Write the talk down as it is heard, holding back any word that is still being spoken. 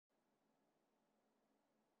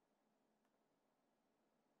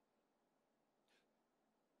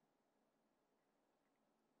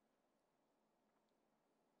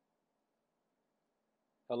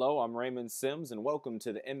Hello, I'm Raymond Sims, and welcome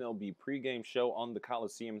to the MLB pregame show on the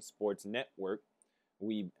Coliseum Sports Network.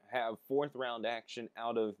 We have fourth round action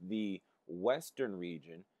out of the Western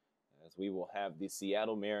region, as we will have the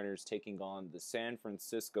Seattle Mariners taking on the San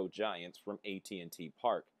Francisco Giants from AT&T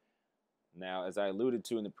Park. Now, as I alluded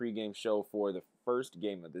to in the pregame show for the first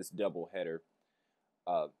game of this doubleheader,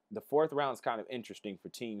 the fourth round is kind of interesting for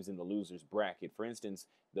teams in the losers bracket. For instance,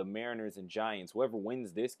 the Mariners and Giants, whoever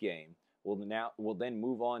wins this game, will then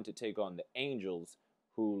move on to take on the Angels,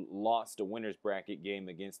 who lost a winner's bracket game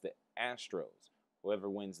against the Astros. Whoever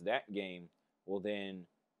wins that game will then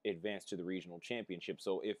advance to the regional championship.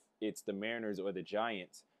 So if it's the Mariners or the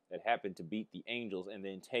Giants that happen to beat the Angels and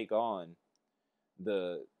then take on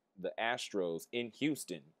the Astros in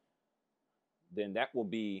Houston, then that will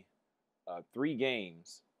be 3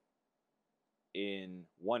 games in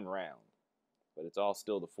one round. But it's all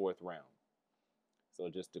still the fourth round. So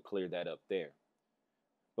just to clear that up there.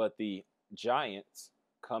 But the Giants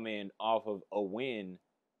come in off of a win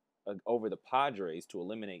over the Padres to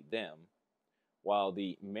eliminate them, while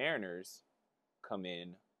the Mariners come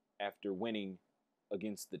in after winning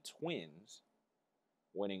against the Twins,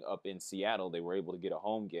 winning up in Seattle. They were able to get a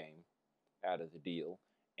home game out of the deal.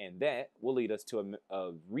 And that will lead us to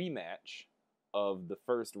a rematch of the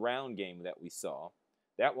first round game that we saw.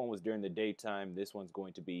 That one was during the daytime. This one's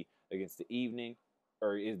going to be against the evening.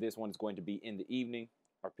 This one's going to be in the evening.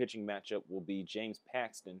 Our pitching matchup will be James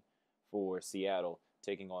Paxton for Seattle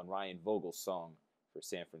taking on Ryan Vogelsong for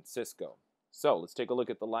San Francisco. So let's take a look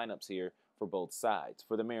at the lineups here for both sides.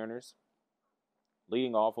 For the Mariners,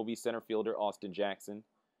 leading off will be center fielder Austin Jackson.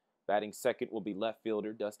 Batting second will be left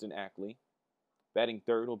fielder Dustin Ackley. Batting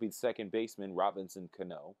third will be second baseman Robinson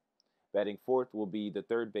Cano. Batting fourth will be the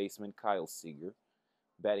third baseman Kyle Seager.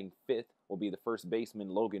 Batting fifth will be the first baseman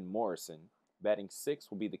Logan Morrison. Batting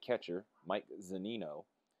sixth will be the catcher, Mike Zunino.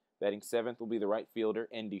 Batting seventh will be the right fielder,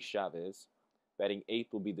 Endy Chavez. Batting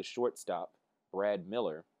eighth will be the shortstop, Brad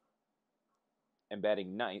Miller. And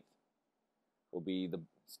batting ninth will be the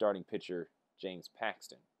starting pitcher, James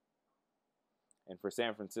Paxton. And for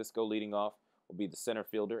San Francisco, leading off will be the center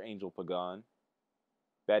fielder, Angel Pagan.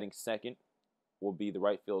 Batting second will be the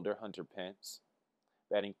right fielder, Hunter Pence.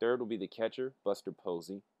 Batting third will be the catcher, Buster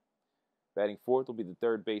Posey. Batting fourth will be the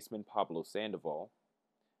third baseman, Pablo Sandoval.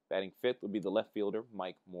 Batting fifth will be the left fielder,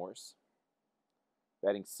 Mike Morse.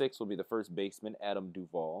 Batting sixth will be the first baseman, Adam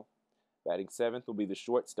Duvall. Batting seventh will be the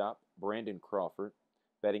shortstop, Brandon Crawford.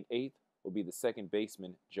 Batting eighth will be the second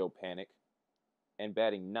baseman, Joe Panik. And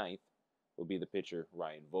batting ninth will be the pitcher,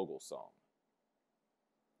 Ryan Vogelsong.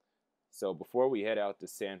 So before we head out to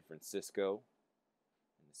San Francisco,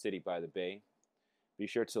 in the city by the bay, be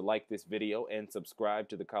sure to like this video and subscribe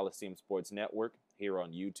to the Coliseum Sports Network here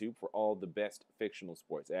on YouTube for all the best fictional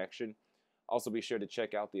sports action. Also be sure to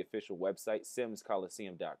check out the official website,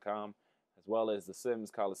 simscoliseum.com, as well as the Sims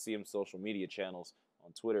Coliseum social media channels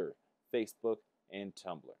on Twitter, Facebook, and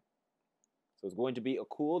Tumblr. So it's going to be a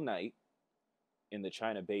cool night in the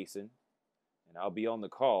China Basin, and I'll be on the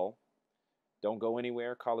call. Don't go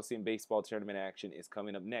anywhere. Coliseum baseball tournament action is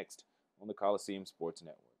coming up next on the Coliseum Sports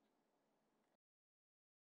Network.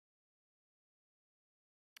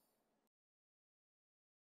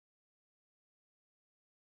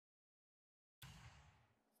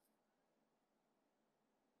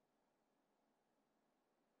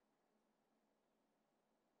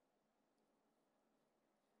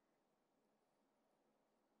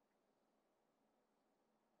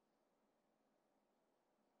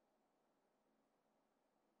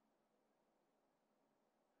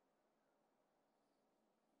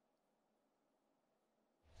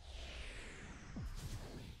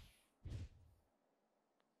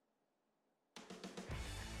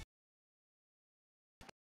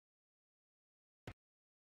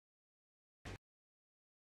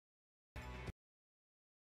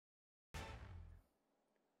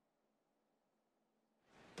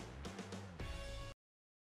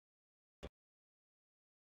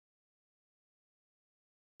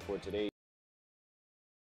 For today,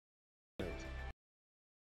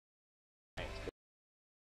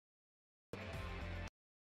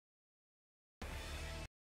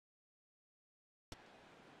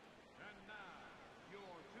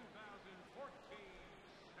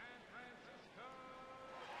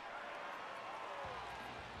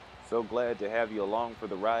 so glad to have you along for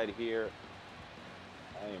the ride here.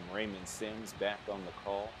 I am Raymond Sims, back on the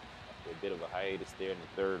call after a bit of a hiatus there in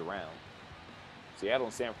the third round. Seattle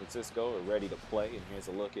and San Francisco are ready to play, and here's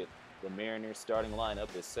a look at the Mariners starting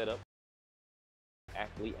lineup is set up.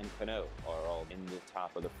 Ackley and Cano are all in the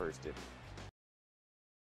top of the first inning.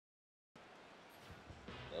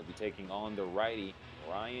 They'll be taking on the righty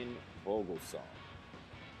Ryan Vogelsong.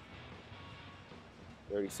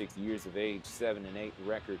 36 years of age, 7-8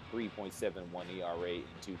 record, 3.71 ERA in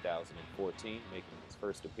 2014, making his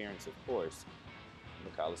first appearance, of course,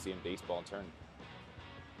 in the Coliseum baseball tournament.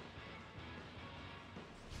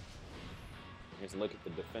 Here's a look at the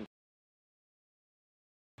defense.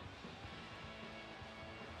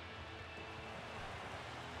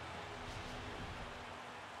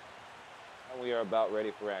 And we are about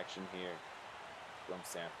ready for action here from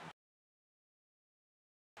San Francisco.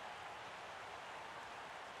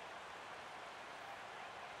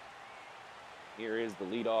 Here is the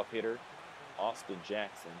leadoff hitter, Austin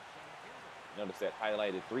Jackson. Notice that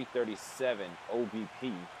highlighted 337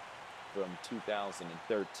 OBP from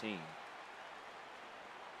 2013.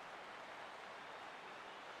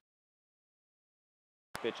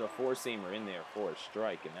 Pitch a four-seamer in there for a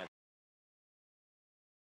strike, and that's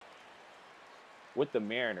with the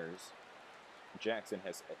Mariners. Jackson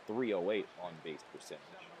has a 308 on-base percentage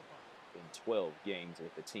in 12 games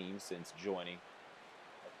with the team since joining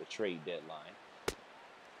at the trade deadline.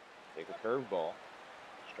 Take a curveball,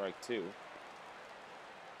 strike two.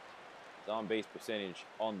 His on-base percentage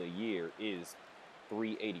on the year is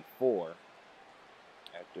 384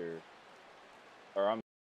 after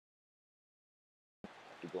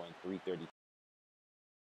going 330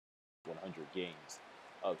 100 games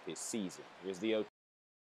of his season. Here's the 0.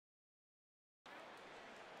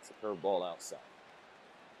 It's a curveball outside.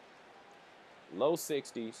 Low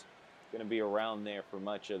 60s, going to be around there for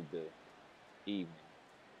much of the evening.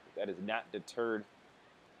 That has not deterred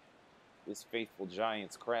this faithful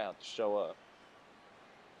Giants crowd to show up.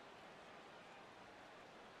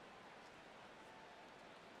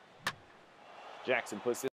 Jackson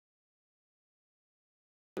puts it.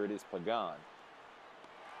 It is Pagan.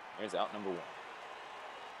 There's out number 1.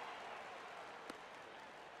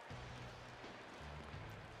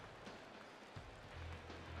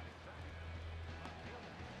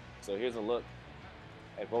 So here's a look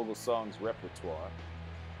at Vogelsong's repertoire.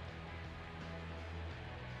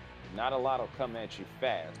 Not a lot will come at you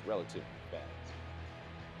fast, relatively fast,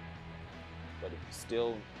 but it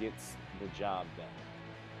still gets the job done.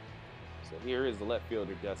 So here is the left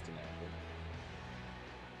fielder, Dustin Apple.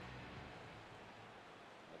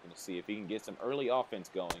 Looking to see if he can get some early offense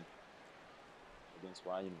going against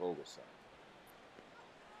Ryan Vogelsong.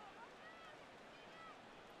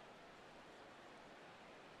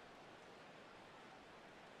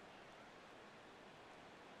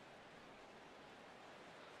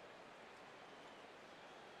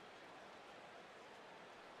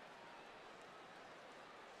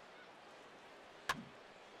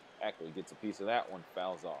 Ackley gets a piece of that one,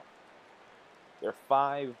 fouls off. There are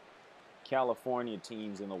 5 California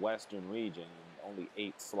teams in the Western region and only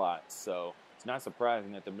 8 slots, so it's not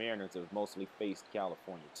surprising that the Mariners have mostly faced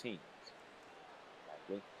California teams.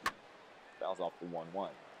 Ackley fouls off the 1-1.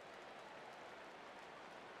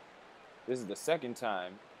 This is the second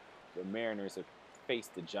time the Mariners have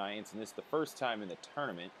faced the Giants, and this is the first time in the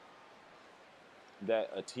tournament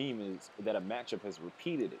that a matchup has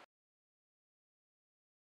repeated it.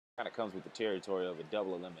 Kind of comes with the territory of a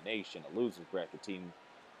double elimination. A loser's bracket team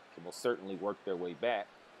can most certainly work their way back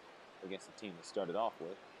against the team that started off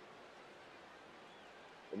with.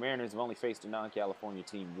 The Mariners have only faced a non-California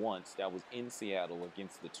team once. That was in Seattle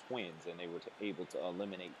against the Twins, and they were able to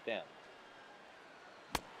eliminate them.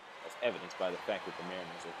 That's evidenced by the fact that the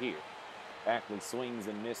Mariners are here. Ackley swings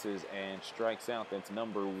and misses and strikes out. That's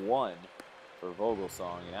number 1 for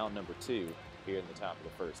Vogelsong, and out number 2 here in the top of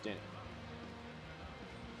the first inning.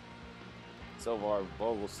 So far,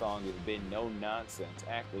 Vogelsong has been no nonsense.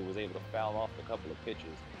 Ackley was able to foul off a couple of pitches.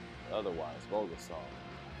 Otherwise, Vogelsong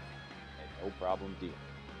had no problem dealing.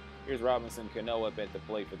 Here's Robinson Cano up at the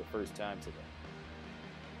plate for the first time today.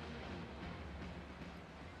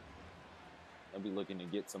 They'll be looking to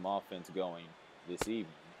get some offense going this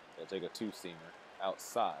evening. They'll take a 2-seamer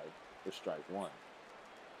outside for strike 1.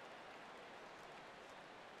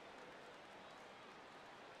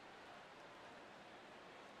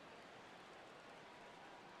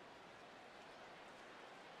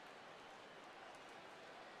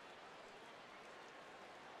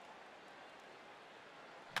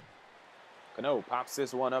 Cano pops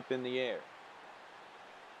this one up in the air.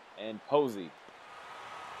 And Posey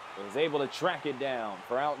is able to track it down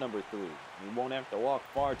for out number 3. He won't have to walk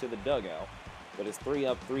far to the dugout, but it's 3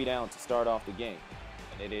 up, 3 down to start off the game.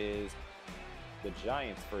 And it is the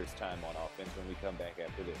Giants' first time on offense when we come back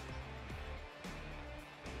after this.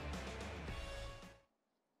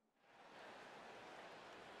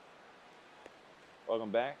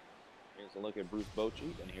 Welcome back. Here's a look at Bruce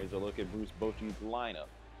Bochy, and here's a look at Bruce Bochy's lineup.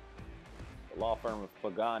 The law firm of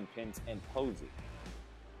Pagan, Pence, and Posey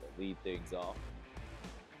that lead things off.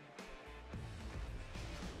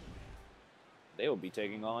 They will be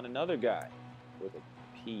taking on another guy with a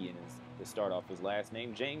P in his to start off his last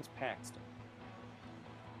name, James Paxton.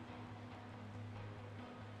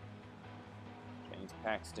 James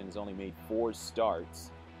Paxton's only made 4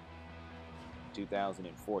 starts in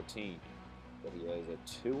 2014, but he has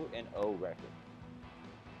a 2-0 record.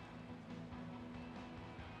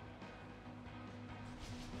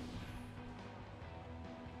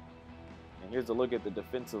 And here's a look at the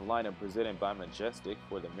defensive lineup presented by Majestic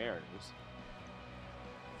for the Mariners.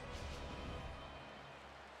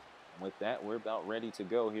 With that, we're about ready to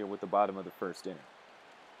go here with the bottom of the first inning.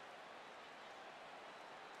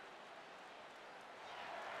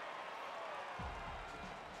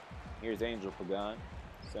 Here's Angel Pagan,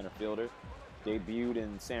 center fielder. Debuted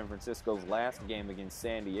in San Francisco's last game against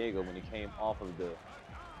San Diego when he came off of the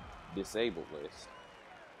disabled list.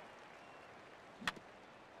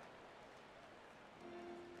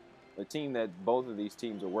 The team that both of these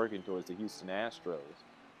teams are working towards, the Houston Astros,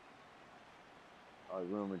 are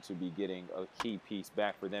rumored to be getting a key piece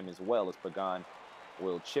back for them as well, as Pagan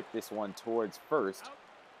will chip this one towards first,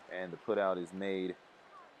 and the putout is made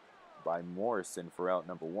by Morrison for out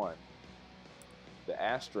number 1. The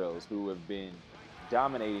Astros, who have been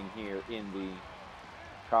dominating here in the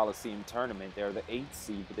Coliseum tournament, they're the 8th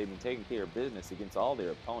seed, but they've been taking care of business against all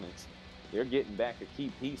their opponents. They're getting back a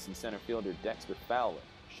key piece in center fielder Dexter Fowler.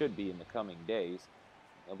 Should be in the coming days.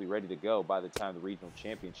 They'll be ready to go by the time the regional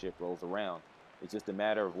championship rolls around. It's just a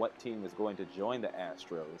matter of what team is going to join the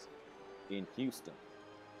Astros in Houston.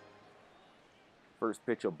 First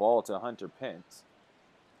pitch, a ball to Hunter Pence.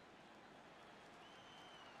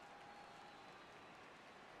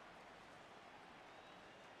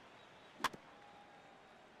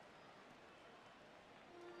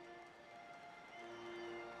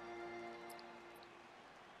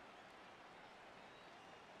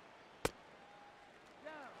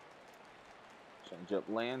 Changeup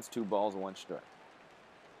lands, 2 balls, 1 strike.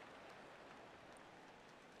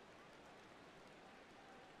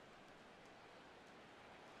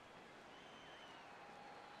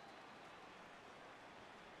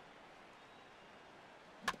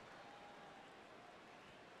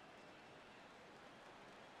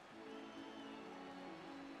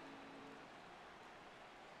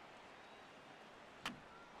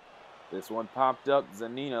 This one popped up.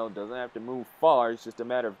 Zunino doesn't have to move far. It's just a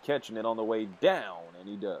matter of catching it on the way down, and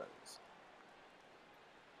he does.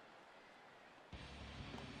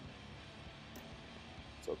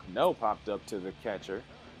 So Cano popped up to the catcher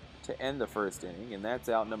to end the first inning, and that's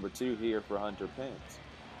out number 2 here for Hunter Pence.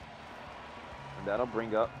 And that'll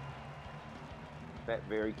bring up that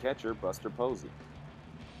very catcher, Buster Posey.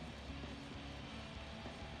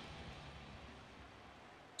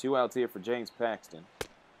 2 outs here for James Paxton.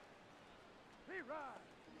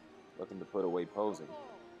 Looking to put away Posey.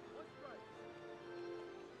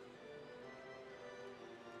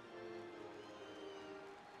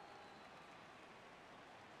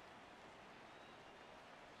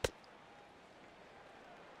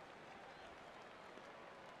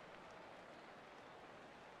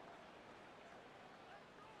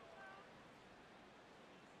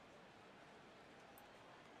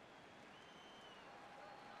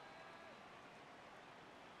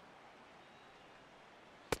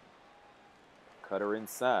 Cutter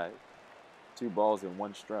inside. 2 balls and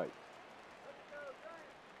 1 strike.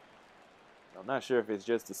 I'm not sure if it's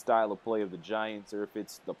just the style of play of the Giants or if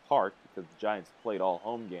it's the park, because the Giants played all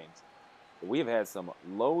home games. But we have had some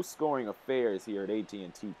low-scoring affairs here at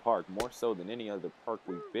AT&T Park, more so than any other park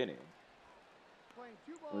we've been in.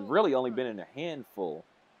 We've really only been in a handful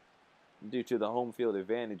due to the home field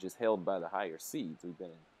advantages held by the higher seeds. We've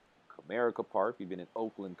been in Comerica Park. We've been in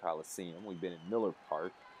Oakland Coliseum. We've been in Miller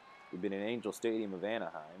Park. We've been in Angel Stadium of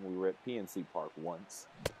Anaheim. We were at PNC Park once.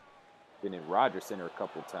 Been in Rogers Center a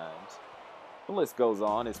couple times. The list goes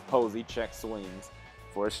on as Posey check swings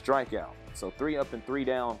for a strikeout. So 3 up and 3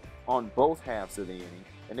 down on both halves of the inning,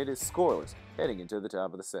 and it is scoreless heading into the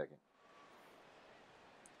top of the second.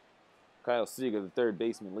 Kyle Seager, the third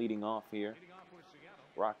baseman, leading off here,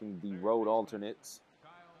 rocking the road alternates.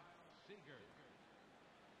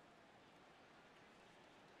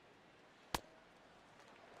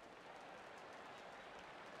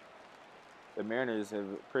 The Mariners have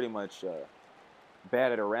pretty much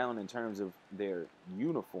batted around in terms of their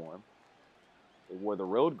uniform. They wore the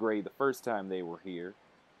road gray the first time they were here.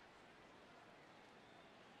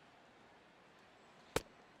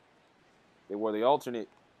 They wore the alternate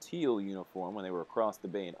teal uniform when they were across the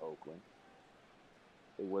bay in Oakland.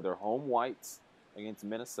 They wore their home whites against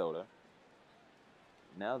Minnesota.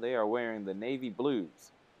 Now they are wearing the navy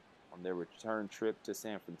blues on their return trip to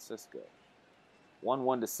San Francisco.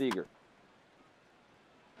 1-1 to Seager.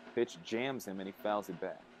 Pitch jams him and he fouls it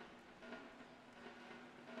back.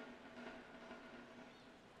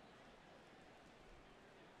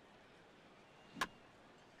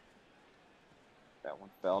 That one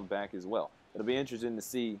fouled back as well. It'll be interesting to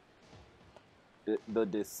see the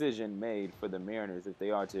decision made for the Mariners if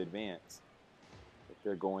they are to advance. If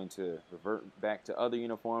they're going to revert back to other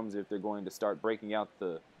uniforms, if they're going to start breaking out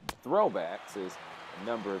the throwbacks, as a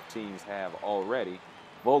number of teams have already.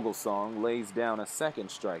 Vogelsong lays down a second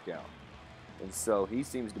strikeout. And so he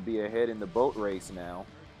seems to be ahead in the boat race now,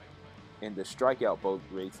 in the strikeout boat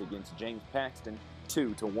race against James Paxton,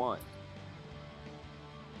 2-1.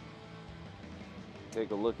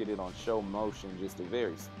 Take a look at it on show motion, just a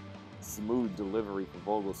very smooth delivery for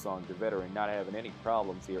Vogelsong, the veteran, not having any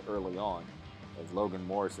problems here early on as Logan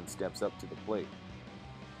Morrison steps up to the plate.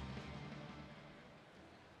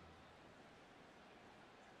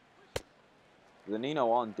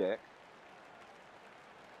 Zunino on deck.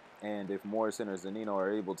 And if Morrison or Zunino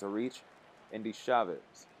are able to reach, Endy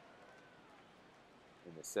Chavez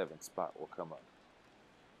in the 7th spot will come up.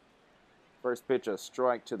 First pitch, a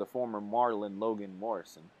strike to the former Marlin, Logan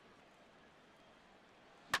Morrison.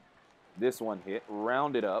 This one hit,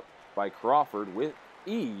 rounded up by Crawford with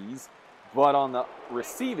ease, but on the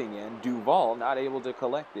receiving end, Duvall not able to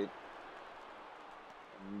collect it.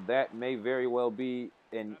 And that may very well be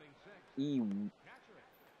an E3.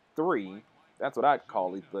 That's what I'd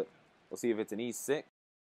call it, but we'll see if it's an E6.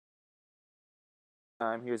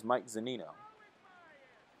 Here's Mike Zunino.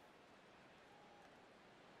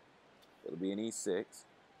 It'll be an E6.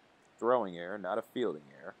 Throwing error, not a fielding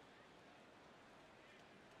error.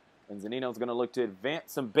 And Zunino's going to look to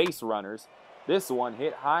advance some base runners. This one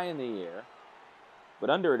hit high in the air, but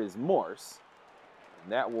under it is Morse.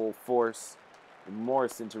 And that will force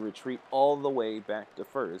Morrison to retreat all the way back to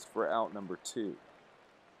first for out number 2.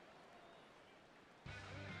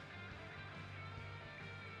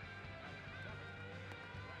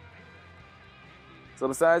 So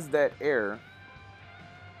besides that error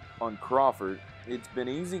on Crawford, it's been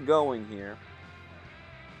easy going here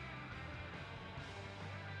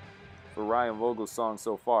for Ryan Vogelsong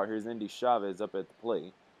so far. Here's Endy Chavez up at the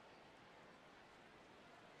plate.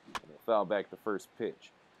 And he'll foul back the first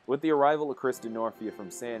pitch. With the arrival of Chris Denorfia from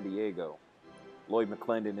San Diego, Lloyd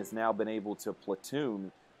McClendon has now been able to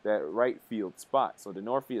platoon that right field spot. So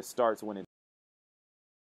Denorfia starts when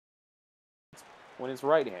it's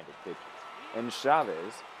right-handed pitches. And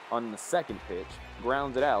Chavez, on the second pitch,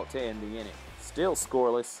 grounds it out to end the inning. Still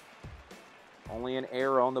scoreless. Only an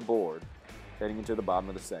error on the board heading into the bottom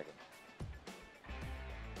of the second.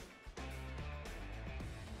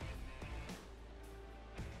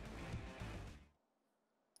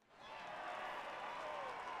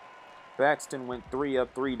 Paxton went 3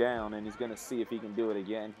 up, 3 down, and he's going to see if he can do it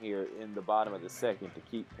again here in the bottom of the second to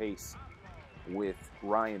keep pace with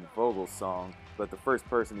Ryan Vogelsong. But the first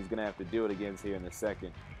person he's going to have to do it against here in the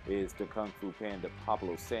second is the Kung Fu Panda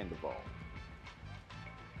Pablo Sandoval.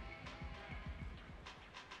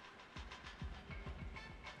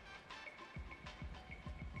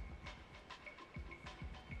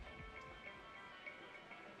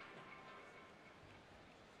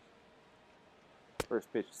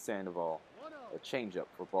 First pitch to Sandoval, a changeup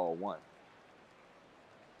for ball 1.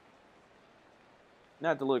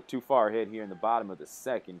 Not to look too far ahead here in the bottom of the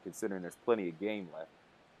second, considering there's plenty of game left.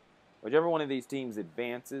 Whichever one of these teams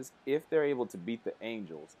advances, if they're able to beat the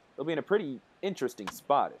Angels, they'll be in a pretty interesting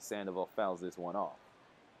spot as Sandoval fouls this one off.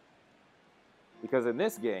 Because in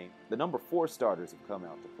this game, the number 4 starters have come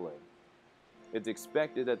out to play. It's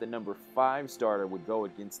expected that the number 5 starter would go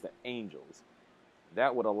against the Angels.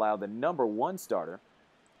 That would allow the number 1 starter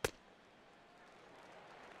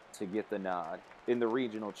to get the nod in the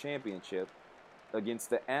regional championship against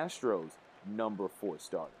the Astros' number 4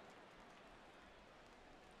 starter.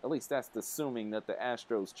 At least that's assuming that the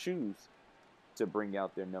Astros choose to bring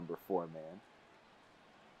out their number 4 man.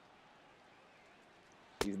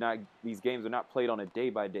 These games are not played on a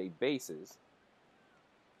day-by-day basis.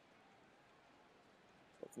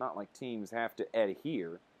 So it's not like teams have to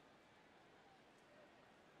adhere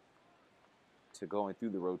to going through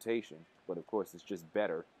the rotation. But of course, it's just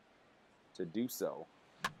better to do so.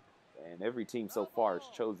 And every team so far has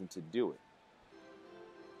chosen to do it.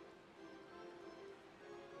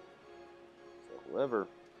 So whoever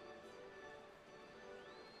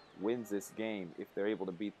wins this game, if they're able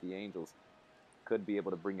to beat the Angels, could be able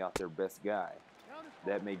to bring out their best guy.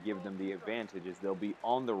 That may give them the advantage as they'll be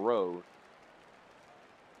on the road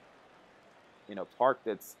in a park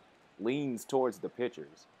that's leans towards the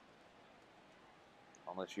pitchers.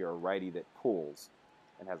 Unless you're a righty that pulls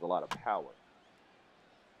and has a lot of power.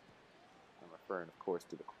 I'm referring, of course,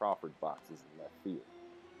 to the Crawford boxes in left field.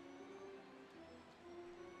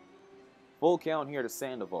 Full count here to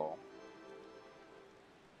Sandoval.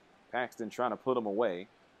 Paxton trying to put him away.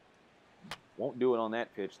 Won't do it on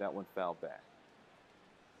that pitch. That one fouled back.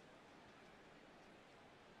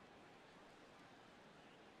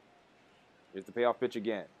 Here's the payoff pitch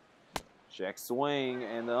again. Check swing,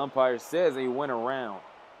 and the umpire says he went around.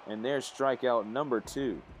 And there's strikeout number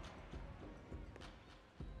 2.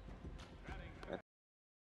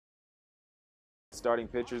 Starting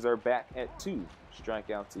pitchers are back at 2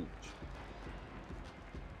 strikeouts each.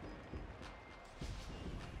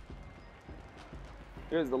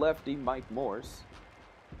 Here's the lefty, Mike Morse.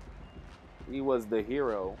 He was the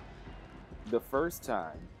hero the first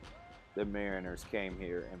time the Mariners came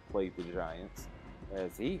here and played the Giants,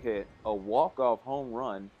 as he hit a walk-off home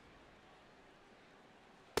run.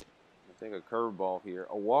 I'll take a curveball here.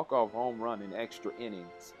 A walk-off home run in extra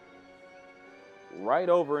innings. Right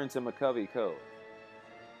over into McCovey Cove.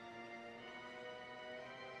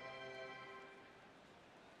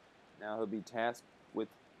 Now he'll be tasked with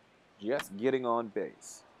just getting on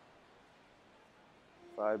base.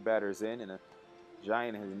 5 batters in, and a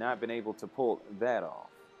Giant has not been able to pull that off.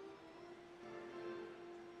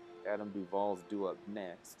 Adam Duvall's due up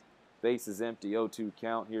next. Base is empty, 0-2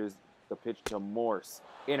 count. Here's the pitch to Morse.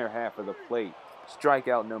 Inner half of the plate.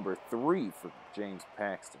 Strikeout number 3 for James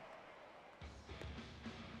Paxton.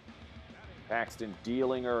 Paxton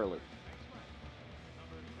dealing early.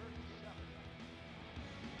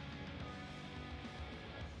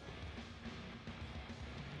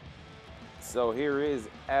 So here is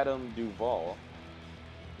Adam Duvall.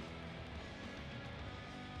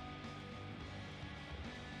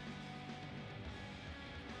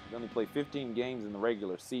 He's only played 15 games in the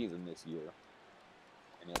regular season this year.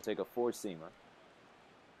 And he'll take a 4-seamer.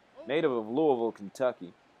 Native of Louisville,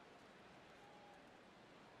 Kentucky.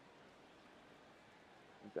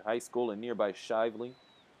 Went to high school in nearby Shively.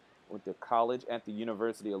 Went to college at the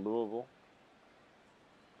University of Louisville.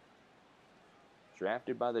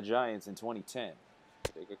 Drafted by the Giants in 2010.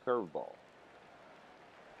 Take a curveball.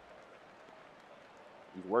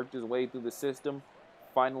 He's worked his way through the system.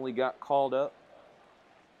 Finally got called up.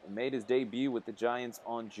 And made his debut with the Giants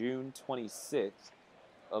on June 26th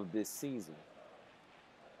of this season.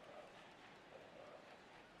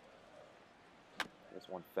 This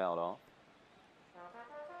one fouled off.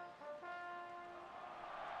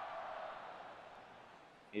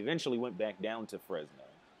 He eventually went back down to Fresno.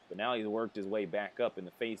 But now he's worked his way back up in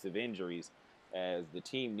the face of injuries as the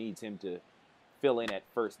team needs him to fill in at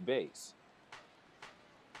first base.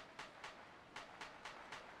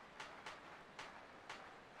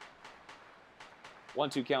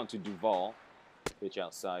 1-2 count to Duvall. Pitch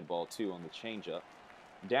outside, ball 2 on the changeup.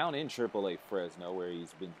 Down in AAA Fresno, where he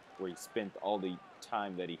spent all the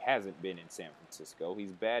time that he hasn't been in San Francisco.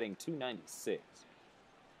 He's batting .296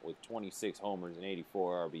 with 26 homers and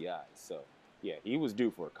 84 RBIs. So, yeah, he was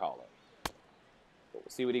due for a call-up. But we'll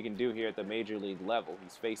see what he can do here at the major league level.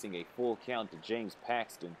 He's facing a full count to James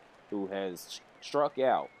Paxton, who has struck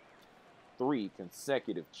out 3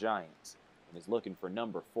 consecutive Giants and is looking for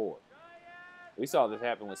number 4. We saw this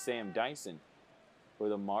happen with Sam Dyson for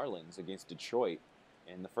the Marlins against Detroit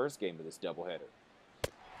in the first game of this doubleheader.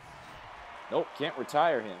 Nope, can't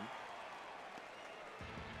retire him.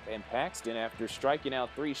 And Paxton, after striking out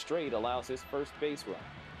 3 straight, allows his first base run.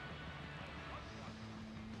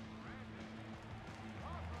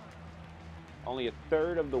 Only a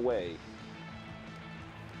third of the way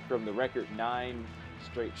from the record 9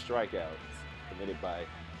 straight strikeouts committed by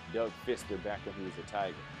Doug Fister back when he was a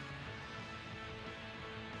Tiger.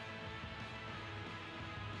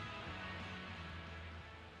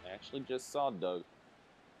 I actually just saw Doug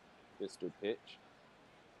Fister pitch.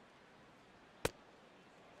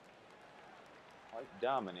 Quite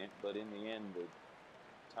dominant, but in the end, the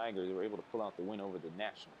Tigers were able to pull out the win over the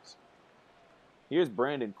Nationals. Here's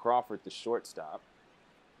Brandon Crawford, the shortstop.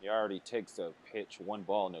 He already takes a pitch, 1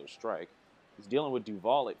 ball, no strike. He's dealing with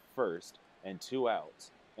Duvall at first and 2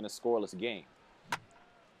 outs in a scoreless game.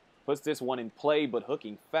 Puts this one in play, but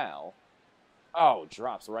hooking foul. Oh,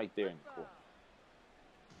 drops right there in the corner.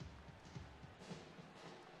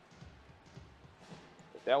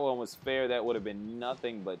 If that one was fair, that would have been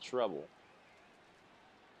nothing but trouble.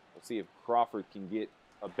 We'll see if Crawford can get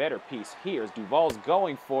a better piece here as Duvall's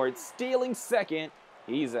going for it, stealing second.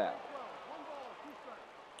 He's out.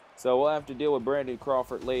 So we'll have to deal with Brandon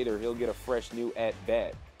Crawford later. He'll get a fresh new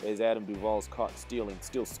at-bat as Adam Duvall's caught stealing,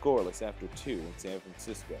 still scoreless after 2 in San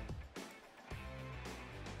Francisco.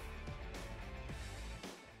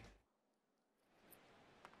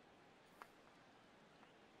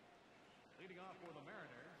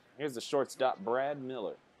 Here's the shortstop, Brad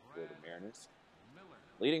Miller, for the Mariners,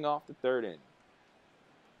 leading off the third inning.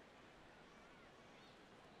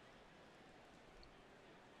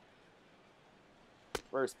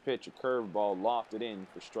 First pitch, a curveball lofted in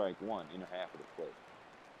for strike one, inner half of the plate.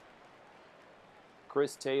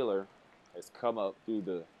 Chris Taylor has come up through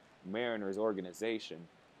the Mariners organization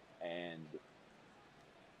and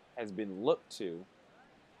has been looked to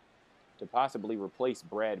possibly replace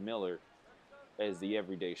Brad Miller as the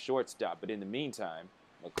everyday shortstop. But in the meantime,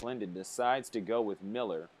 McClendon decides to go with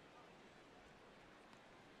Miller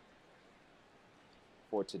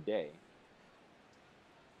for today.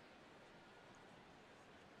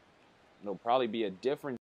 It'll probably be a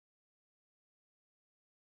different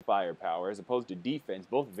firepower as opposed to defense.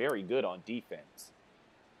 Both very good on defense.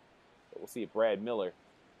 But we'll see if Brad Miller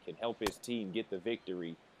can help his team get the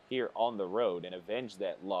victory here on the road and avenge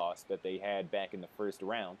that loss that they had back in the first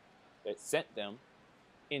round that sent them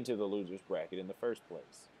into the loser's bracket in the first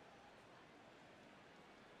place.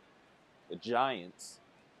 The Giants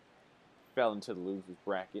fell into the loser's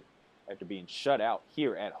bracket after being shut out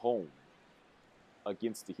here at home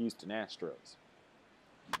against the Houston Astros.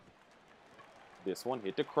 This one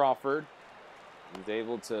hit to Crawford. He was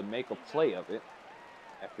able to make a play of it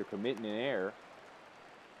after committing an error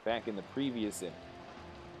back in the previous inning.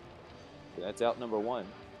 So that's out number one.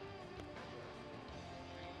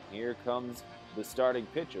 Here comes the starting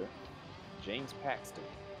pitcher, James Paxton.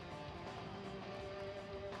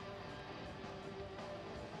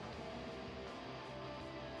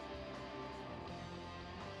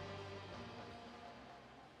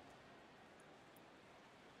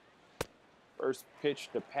 First pitch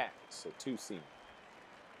to Pax, a two-seam.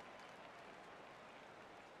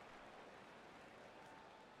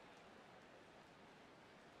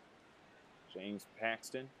 James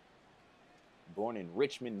Paxton, born in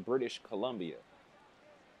Richmond, British Columbia.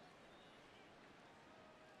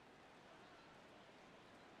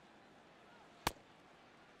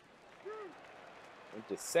 Went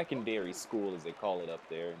to secondary school, as they call it up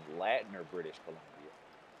there, in Latner, British Columbia,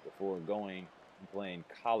 before going and playing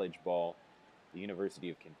college ball at the University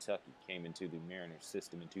of Kentucky. Came into the Mariners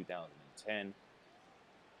system in 2010.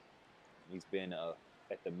 He's been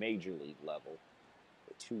at the major league level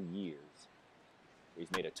for 2 years. He's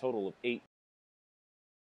made a total of 8.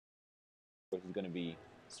 He's going to be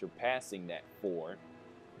surpassing that 4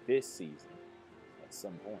 this season at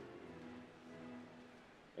some point.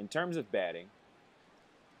 In terms of batting,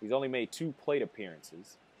 he's only made 2 plate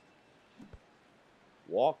appearances,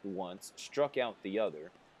 walked once, struck out the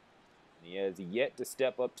other, and he has yet to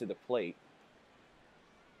step up to the plate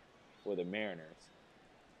for the Mariners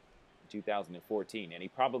in 2014, and he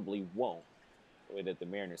probably won't, the way that the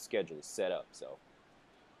Mariners schedule is set up. So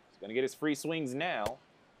he's going to get his free swings now,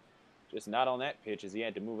 just not on that pitch as he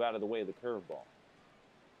had to move out of the way of the curveball.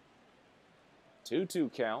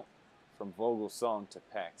 2-2 count from Vogelsong to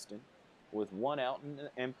Paxton with 1 out and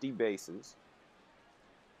empty bases.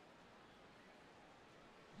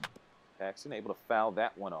 Paxton able to foul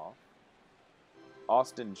that one off.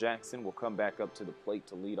 Austin Jackson will come back up to the plate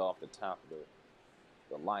to lead off the top of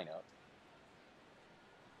the lineup.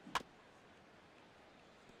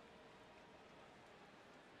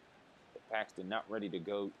 Paxton not ready to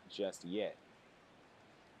go just yet.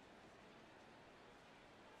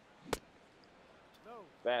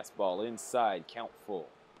 Fastball inside, count full.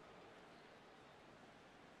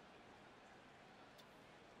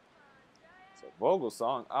 So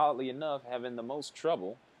Vogelsong, oddly enough, having the most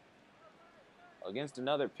trouble against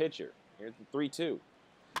another pitcher. Here's the 3-2.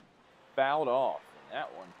 Fouled off. And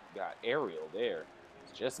that one got aerial there.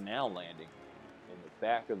 It's just now landing in the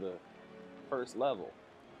back of the first level.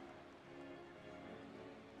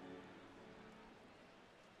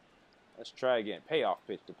 Let's try again. Payoff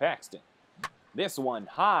pitch to Paxton. This one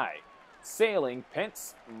high. Sailing.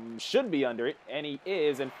 Pence should be under it, and he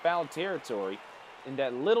is in foul territory in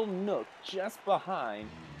that little nook just behind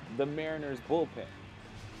the Mariners bullpen.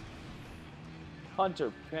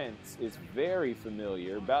 Hunter Pence is very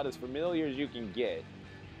familiar, about as familiar as you can get,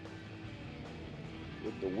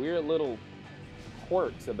 with the weird little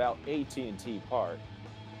quirks about AT&T Park.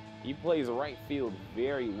 He plays right field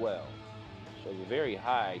very well. Shows a very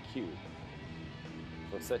high IQ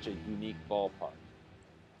for such a unique ballpark.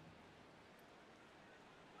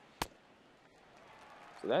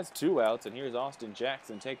 So that's 2 outs, and here's Austin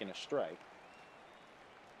Jackson taking a strike.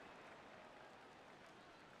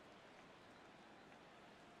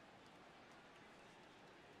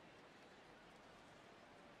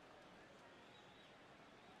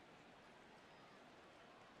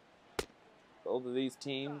 Both of these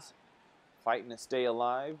teams fighting to stay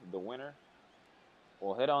alive. The winner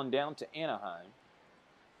we'll head on down to Anaheim,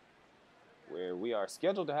 where we are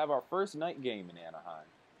scheduled to have our first night game in Anaheim.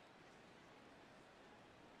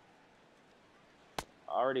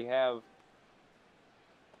 I already have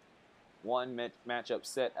one matchup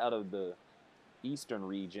set out of the Eastern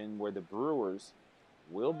region, where the Brewers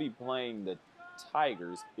will be playing the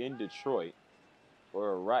Tigers in Detroit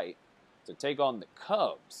for a right to take on the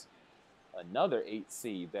Cubs, another 8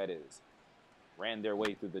 seed that is ran their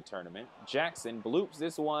way through the tournament. Jackson bloops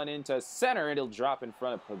this one into center, and it'll drop in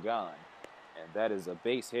front of Pagan. And that is a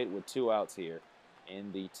base hit with 2 outs here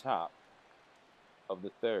in the top of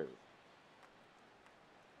the 3rd.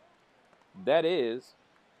 That is,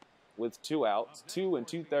 with 2 outs, 2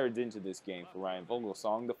 2/3 into this game for Ryan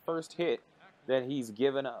Vogelsong, the first hit that he's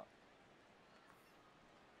given up.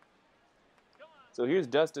 So here's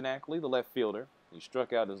Dustin Ackley, the left fielder. He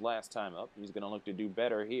struck out his last time up. He's going to look to do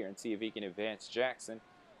better here and see if he can advance Jackson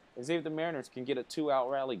and see if the Mariners can get a 2-out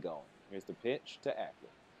rally going. Here's the pitch to Ackley.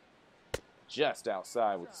 Just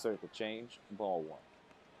outside with the circle change, ball 1.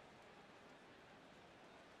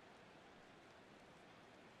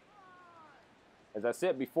 As I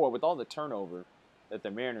said before, with all the turnover that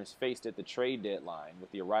the Mariners faced at the trade deadline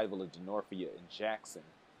with the arrival of Denorfia and Jackson,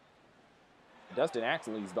 Dustin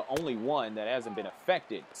Ackley's the only one that hasn't been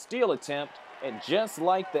affected. Steal attempt, and just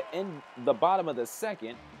like the bottom of the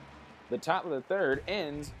 2nd, the top of the 3rd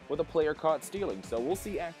ends with a player caught stealing. So we'll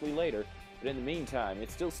see Ackley later, but in the meantime,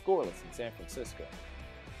 it's still scoreless in San Francisco.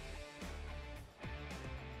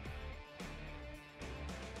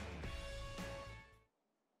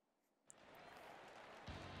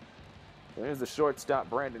 There's the shortstop,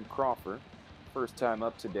 Brandon Crawford. First time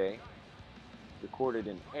up today. Recorded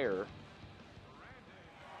an error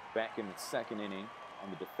back in the 2nd inning on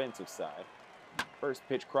the defensive side. First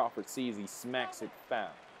pitch Crawford sees, he smacks it foul.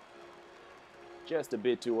 Just a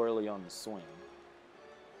bit too early on the swing.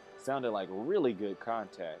 Sounded like really good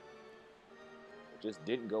contact. It just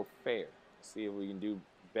didn't go fair. See if we can do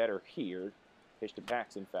better here. Pitch to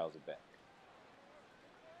Paxton, fouls it back.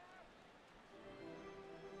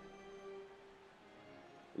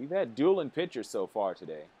 We've had dueling pitchers so far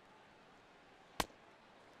today.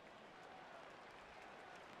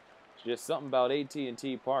 It's just something about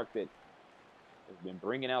AT&T Park that has been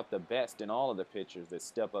bringing out the best in all of the pitchers that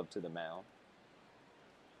step up to the mound.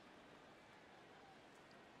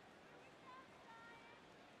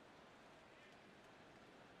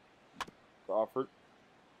 Crawford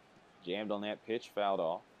jammed on that pitch, fouled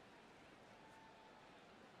off.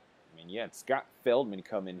 I mean, yeah, Scott Feldman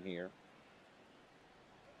come in here.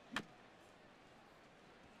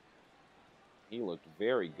 He looked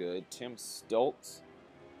very good. Tim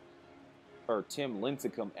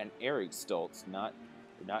Lincecum and Eric Stoltz, not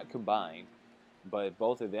combined, but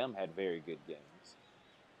both of them had very good games.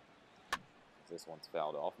 This one's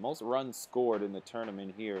fouled off. Most runs scored in the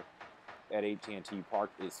tournament here at AT&T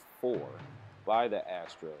Park is 4 by the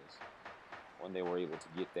Astros when they were able to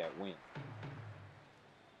get that win.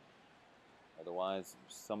 Otherwise,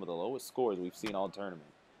 some of the lowest scores we've seen all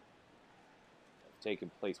tournament have taken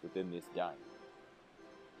place within this diamond.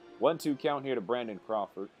 1-2 count here to Brandon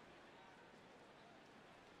Crawford.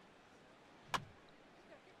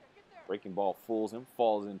 Breaking ball fools him,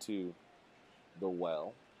 falls into the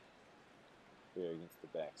well. There against the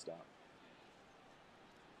backstop.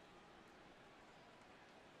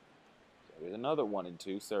 So there's another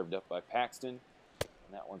 1-2 served up by Paxton,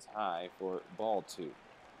 and that one's high for ball 2.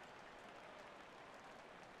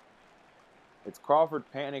 It's Crawford,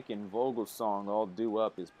 Panic, and Vogelsong all due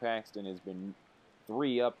up as Paxton has been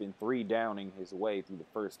 3 up and 3 downing his way through the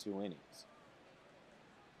first 2 innings.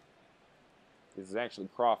 This is actually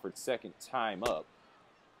Crawford's 2nd time up,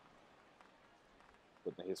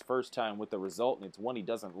 but his first time with the result, and it's one he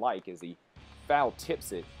doesn't like as he foul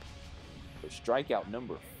tips it for strikeout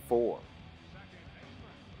number 4.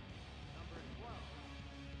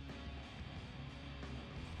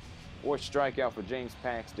 Fourth strikeout for James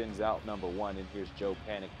Paxton's out number 1, and here's Joe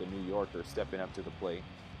Panic, the New Yorker, stepping up to the plate.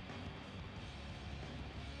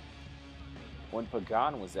 When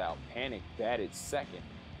Pagan was out, Panic batted 2nd,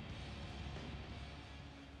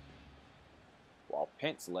 while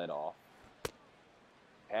Pence led off.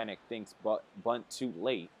 Panic thinks bunt too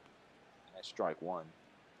late, and that's strike 1.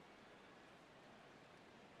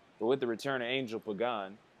 But with the return of Angel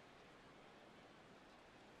Pagan,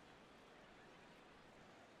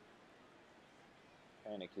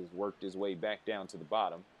 Panic has worked his way back down to the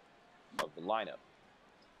bottom of the lineup.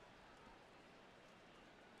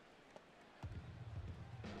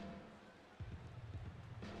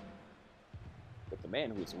 But the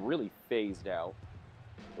man who's really phased out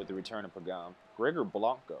with the return of Pagan, Gregor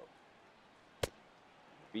Blanco.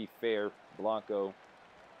 be fair, Blanco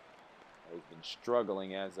has been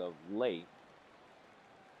struggling as of late.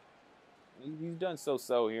 He's done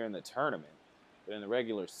so here in the tournament, but in the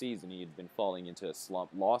regular season he had been falling into a slump.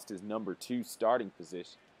 Lost his number 2 starting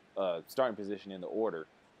position in the order.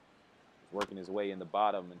 Was working his way in the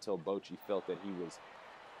bottom until Bochy felt that he was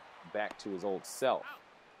back to his old self.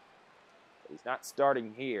 But he's not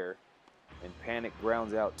starting here, and Panic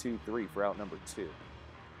grounds out 2-3 for out number 2.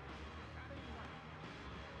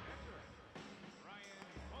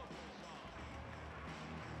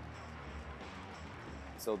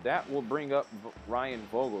 So that will bring up Ryan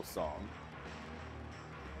Vogelsong.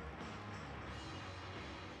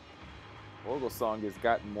 Vogelsong has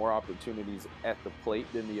gotten more opportunities at the plate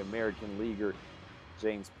than the American leaguer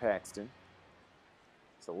James Paxton.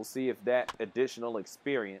 So we'll see if that additional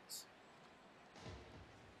experience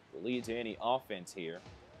will lead to any offense here.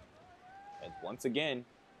 And once again,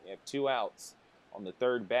 we have 2 outs on the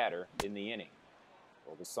 3rd batter in the inning.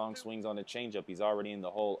 Vogelsong swings on the changeup. He's already in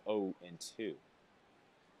the hole 0-2.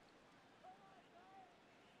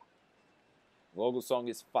 Vogelsong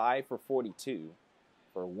is 5 for 42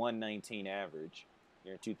 for a 119 average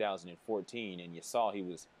here in 2014, and you saw he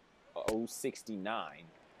was 069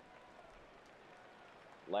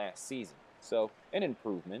 last season. So an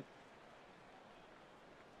improvement.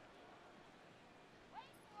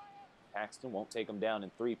 Paxton won't take him down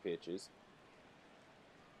in 3 pitches.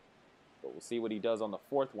 But we'll see what he does on the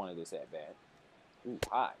 4th one of this at-bat. Ooh,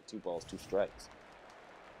 high. 2 balls, 2 strikes.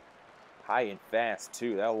 High and fast,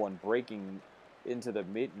 too. That one breaking into the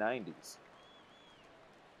mid-90s.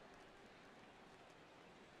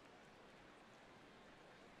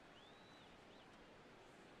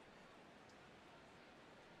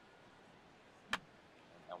 And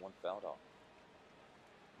that one fouled off.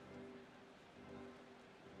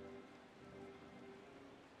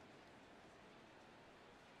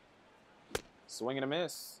 Swing and a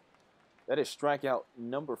miss. That is strikeout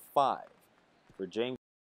number 5 for James.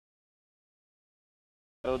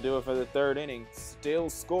 That'll do it for the 3rd inning. Still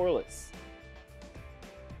scoreless.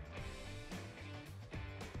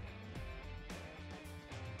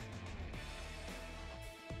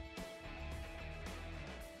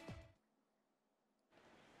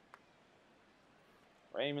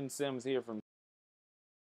 Raymond Sims here from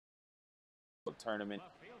the tournament.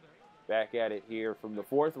 Back at it here from the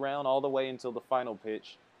 4th round all the way until the final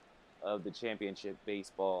pitch of the championship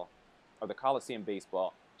baseball, or the Coliseum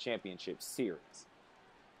Baseball Championship Series.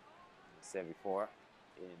 I said before,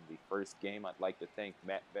 in the first game, I'd like to thank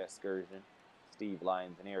Matt Vescursion, Steve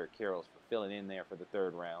Lyons, and Eric Carrolls for filling in there for the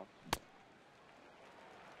 3rd round.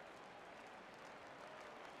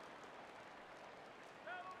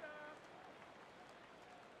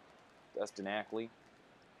 Dustin Ackley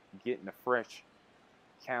getting a fresh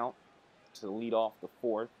count to lead off the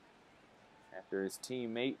 4th after his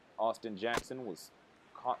teammate Austin Jackson was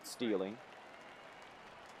caught stealing.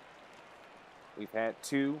 We've had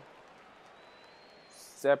 2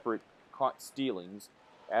 separate caught stealings.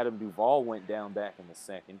 Adam Duvall went down back in the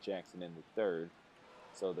 2nd, Jackson in the 3rd.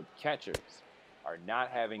 So the catchers are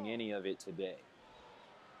not having any of it today.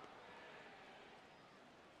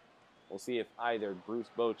 We'll see if either Bruce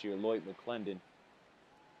Bochy or Lloyd McClendon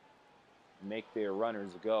make their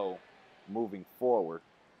runners go moving forward.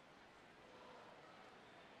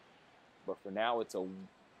 But for now, it's a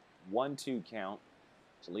 1-2 count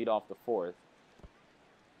to lead off the 4th.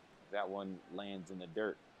 That one lands in the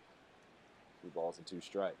dirt. 2 balls and 2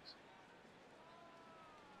 strikes.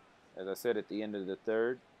 As I said at the end of the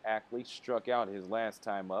 3rd, Ackley struck out his last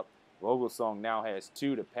time up. Vogelsong now has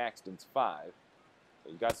 2 to Paxton's 5. So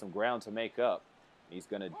he's got some ground to make up. He's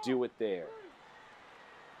going to do it there.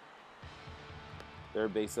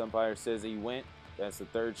 Third base umpire says he went. That's the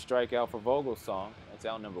 3rd strikeout for Vogelsong. That's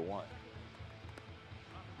out number 1.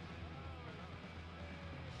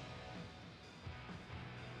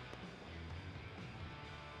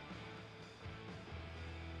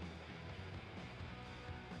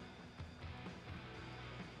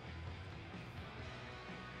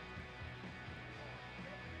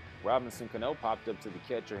 Robinson Cano popped up to the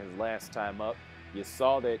catcher his last time up. You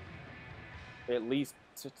saw that at least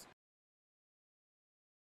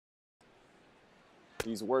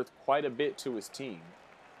he's worth quite a bit to his team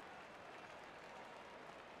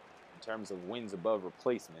in terms of wins above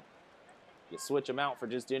replacement. You switch him out for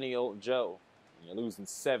just any old Joe, and you're losing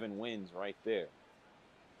 7 wins right there.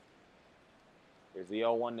 Here's the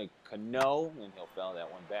 0-1 to Cano, and he'll foul that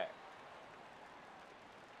one back.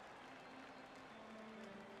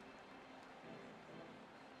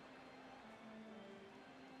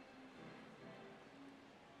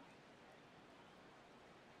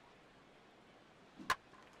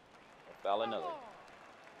 Foul another.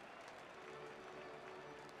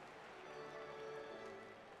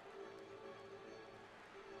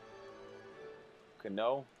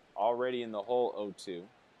 Cano already in the hole 0-2.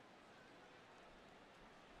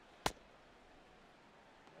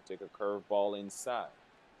 Take a curveball inside.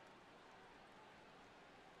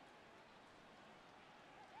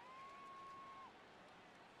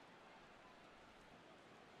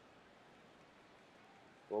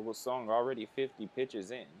 Vogelsong already 50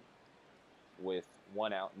 pitches in with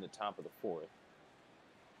 1 out in the top of the 4th.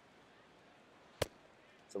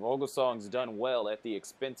 So Vogelsong's done well at the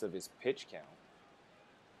expense of his pitch count.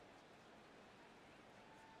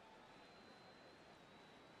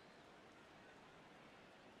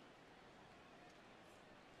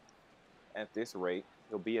 At this rate,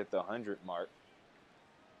 he'll be at the 100 mark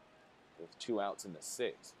with 2 outs in the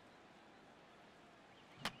 6th.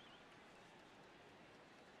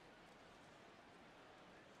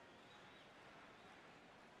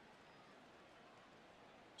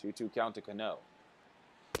 Two-two count to Cano.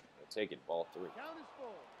 He'll take it, ball 3. Count is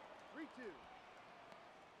full. 3-2.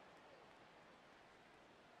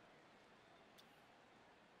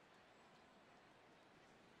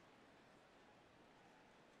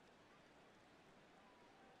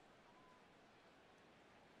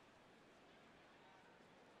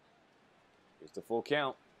 Here's the full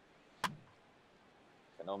count.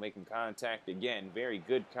 Cano making contact again. Very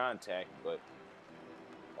good contact, but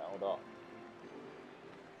fouled off.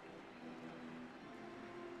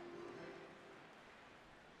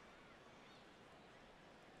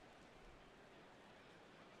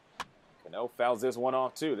 Cano fouls this one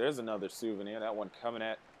off too. There's another souvenir. That one coming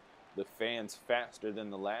at the fans faster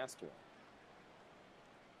than the last one.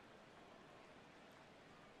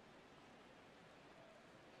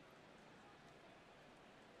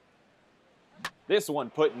 This one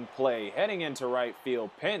put in play, heading into right field.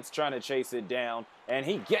 Pence trying to chase it down, and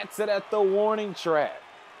he gets it at the warning track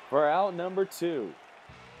for out number 2.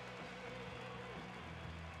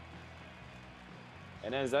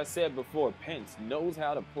 And as I said before, Pence knows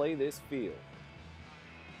how to play this field,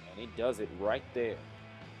 and he does it right there.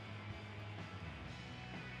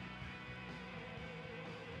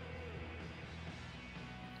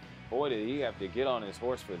 Boy, did he have to get on his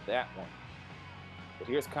horse for that one. But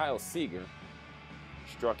here's Kyle Seager.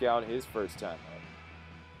 Struck out his first time up.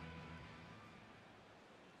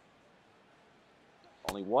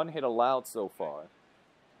 Only 1 hit allowed so far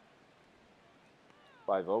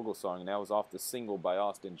by Vogelsong, and that was off the single by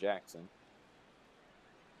Austin Jackson.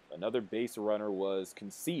 Another base runner was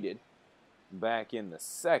conceded back in the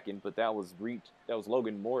 2nd, but that was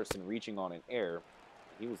Logan Morrison reaching on an error.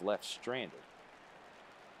 He was left stranded.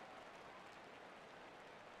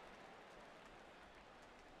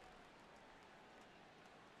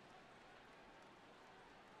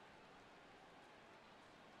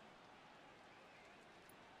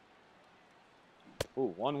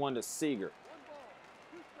 Ooh, 1-1 to Seager.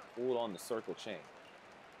 Pulled on the circle chain.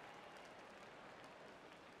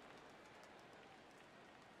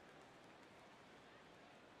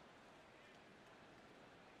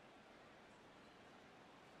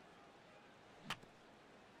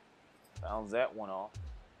 Fouls that one off.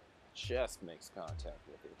 Chest makes contact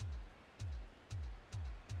with it.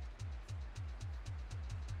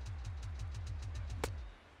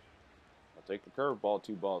 I'll take the curveball,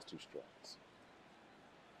 2 balls, 2 strikes.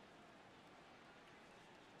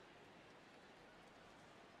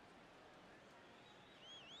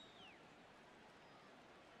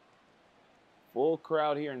 Full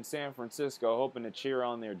crowd here in San Francisco hoping to cheer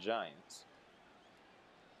on their Giants.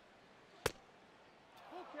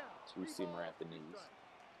 2-seamer at the knees.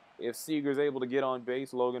 If Seager's able to get on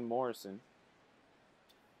base, Logan Morrison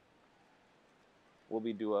will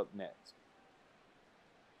be due up next.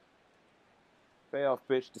 Payoff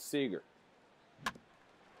pitch to Seager.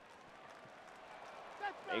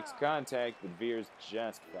 Makes contact, but veers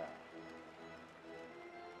just foul.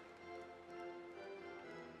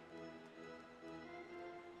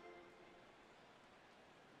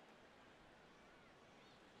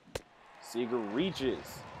 Seager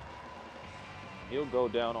reaches. He'll go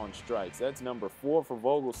down on strikes. That's number 4 for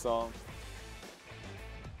Vogelsong.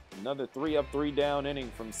 Another 3-up, 3-down inning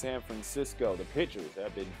from San Francisco. The pitchers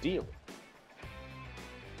have been dealing.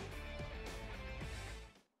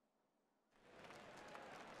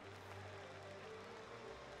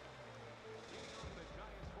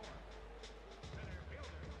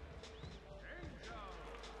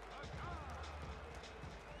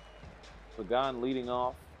 Pagan leading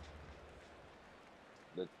off.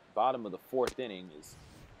 The bottom of the 4th inning is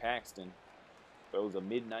Paxton. Throws a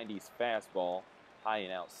mid-90s fastball high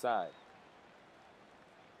and outside.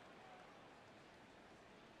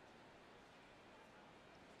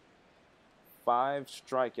 5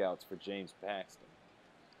 strikeouts for James Paxton.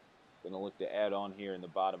 Going to look to add on here in the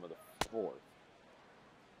bottom of the 4th.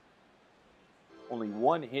 Only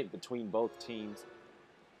 1 hit between both teams.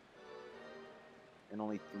 And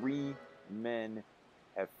only 3 men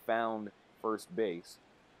have found first base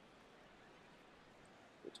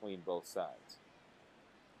between both sides.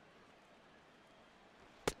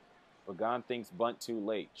 Pagan thinks bunt too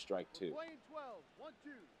late, strike 2.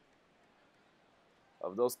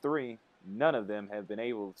 Of those 3, none of them have been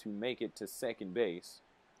able to make it to second base.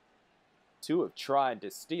 2 have tried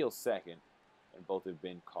to steal second, and both have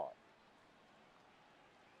been caught.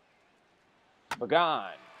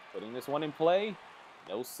 Pagan putting this one in play.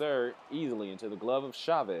 No, sir. Easily into the glove of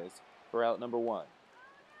Chavez for out number 1.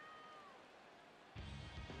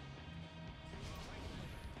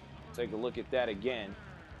 Take a look at that again.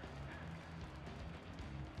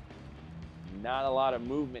 Not a lot of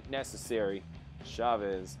movement necessary.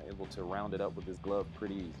 Chavez able to round it up with his glove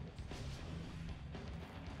pretty easily.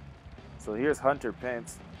 So here's Hunter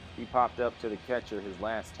Pence. He popped up to the catcher his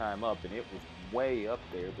last time up, and it was way up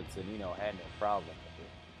there, but Zunino had no problem with it.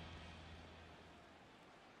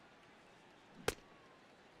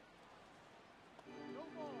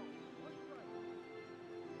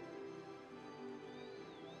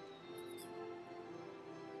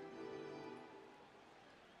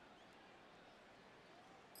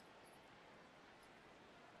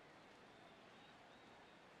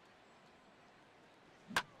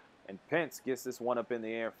 And Pence gets this one up in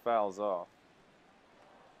the air, fouls off.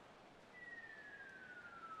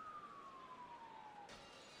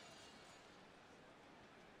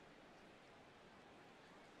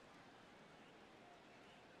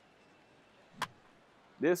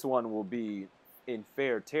 This one will be in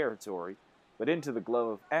fair territory, but into the glove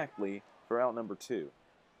of Ackley for out number 2.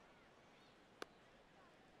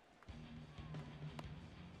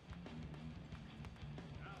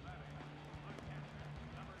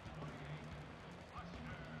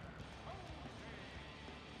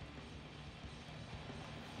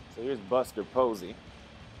 So here's Buster Posey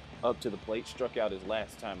up to the plate, struck out his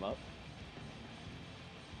last time up.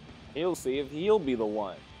 He'll see if he'll be the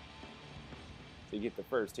one to get the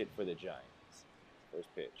first hit for the Giants. First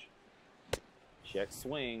pitch. Check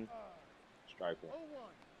swing. Strike 1.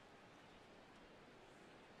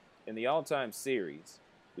 In the all-time series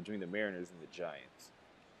between the Mariners and the Giants,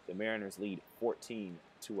 the Mariners lead 14-11.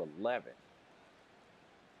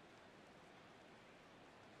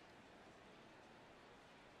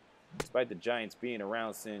 Despite the Giants being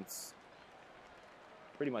around since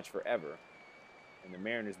pretty much forever, and the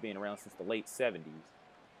Mariners being around since the late 70s,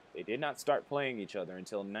 they did not start playing each other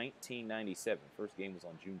until 1997. First game was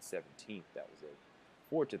on June 17th. That was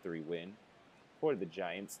a 4-3 win for the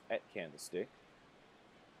Giants at Candlestick.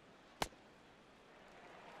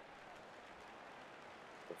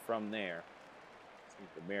 But from there, I think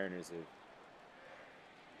the Mariners have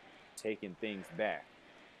taken things back.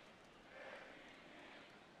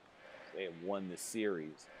 They have won the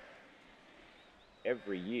series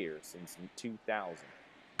every year since 2000.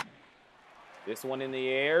 This one in the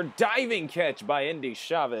air, diving catch by Endy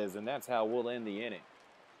Chavez, and that's how we'll end the inning.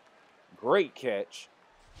 Great catch.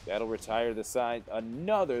 That'll retire the side.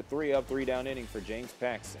 Another 3-up, 3-down inning for James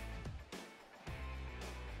Paxton.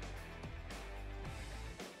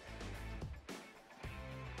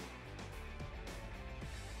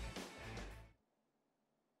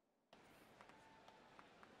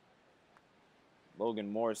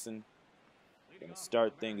 Logan Morrison going to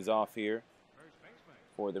start things off here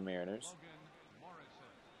for the Mariners.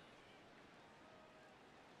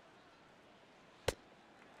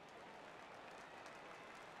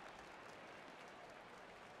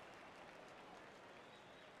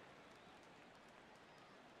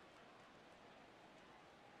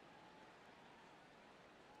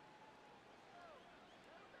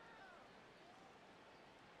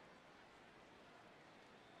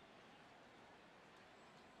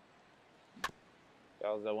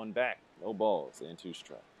 Fouls that one back. No balls and 2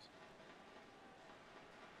 strikes.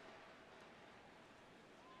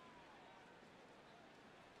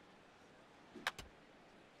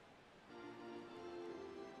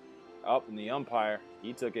 Up in the umpire,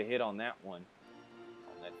 he took a hit on that one.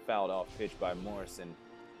 On that fouled off pitch by Morrison.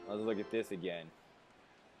 Let's look at this again.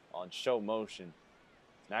 On show motion.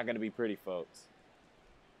 It's not going to be pretty, folks.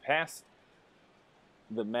 Past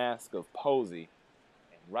the mask of Posey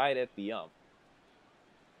and right at the ump.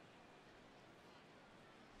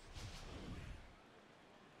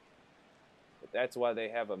 That's why they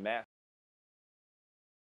have a mask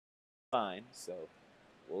line, so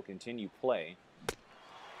we'll continue play.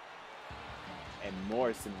 And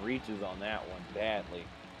Morrison reaches on that one badly.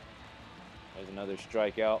 There's another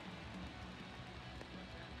strikeout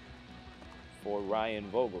for Ryan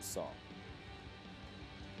Vogelsong.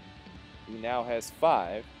 He now has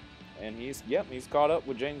 5, and he's caught up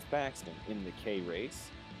with James Paxton in the K race.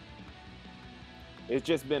 It's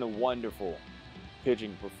just been a wonderful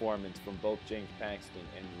pitching performance from both James Paxton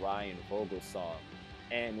and Ryan Vogelsong,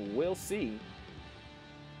 and we'll see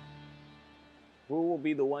who will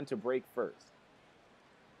be the one to break first.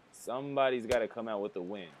 Somebody's got to come out with a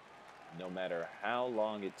win, no matter how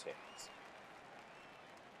long it takes.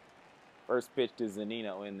 First pitch to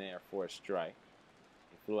Zunino in there for a strike.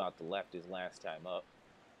 He flew out the left his last time up.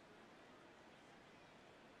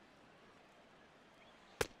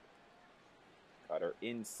 Caught her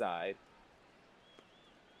inside.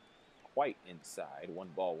 Quite inside. 1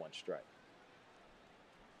 ball, 1 strike.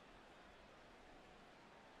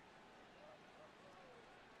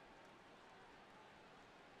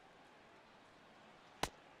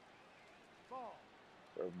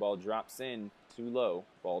 Curveball drops in too low.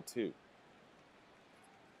 Ball 2.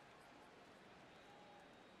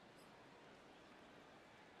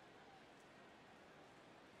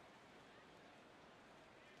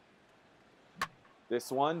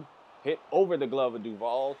 This one hit over the glove of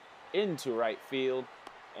Duvall into right field,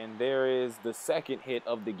 and there is the second hit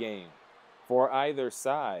of the game for either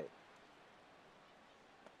side.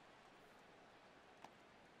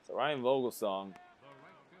 So Ryan Vogelsong,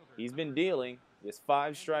 he's been dealing. He has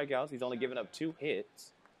 5 strikeouts. He's only given up 2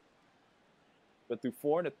 hits. But through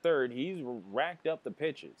 4 1/3, he's racked up the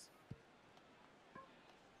pitches.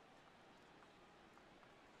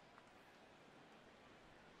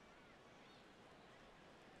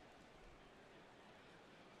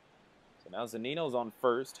 So now Zunino's on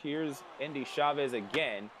first. Here's Endy Chavez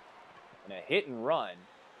again. And a hit and run.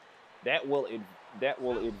 That will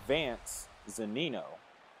advance Zunino.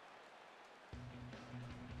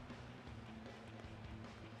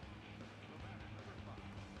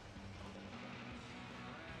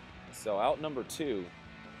 So out number 2.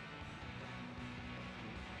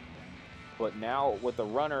 But now with a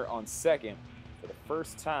runner on second for the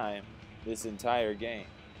first time this entire game.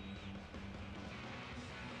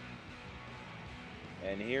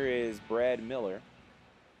 And here is Brad Miller.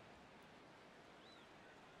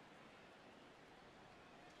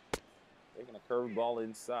 Taking a curveball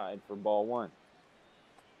inside for ball 1.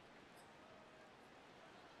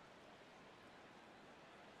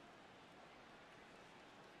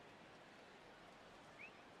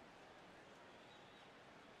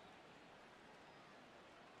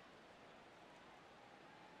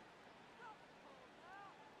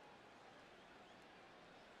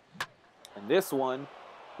 And this one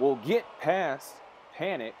will get past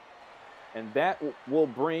Panic, and that will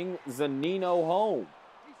bring Zunino home.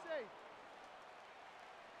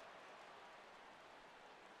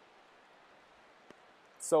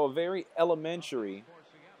 So a very elementary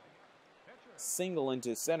single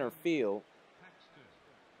into center field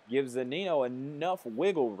gives Zunino enough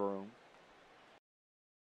wiggle room.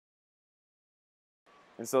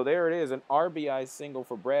 And so there it is, an RBI single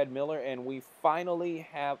for Brad Miller, and we finally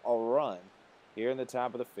have a run here in the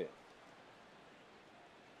top of the 5th.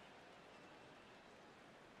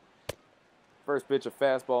 First pitch, a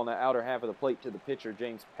fastball in the outer half of the plate to the pitcher,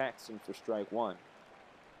 James Paxton, for strike 1.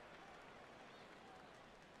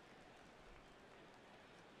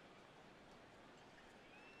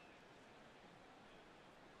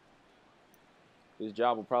 His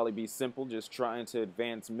job will probably be simple, just trying to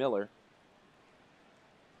advance Miller.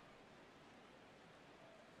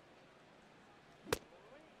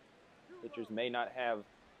 Pitchers may not have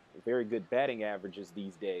very good batting averages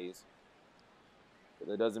these days, but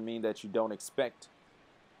that doesn't mean that you don't expect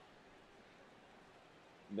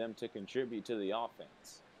them to contribute to the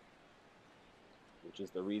offense, which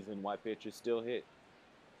is the reason why pitchers still hit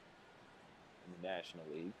in the National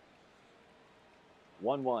League.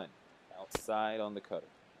 1-1 outside on the cutter.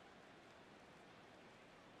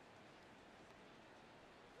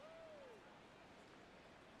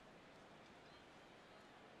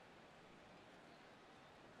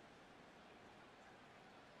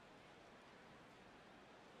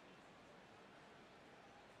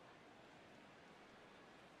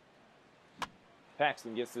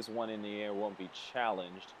 Paxton gets this one in the air, won't be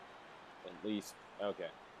challenged. At least, okay.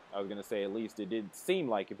 I was going to say at least it did seem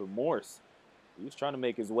like it, but Morse, he was trying to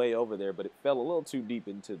make his way over there, but it fell a little too deep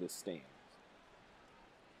into the stands.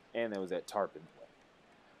 And there was that tarpon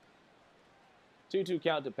play. 2-2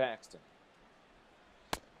 count to Paxton.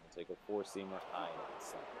 We'll take a 4-seamer high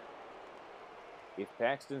inside. If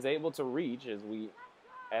Paxton's able to reach, as we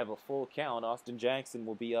have a full count, Austin Jackson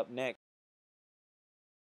will be up next.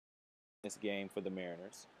 This game for the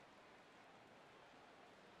Mariners.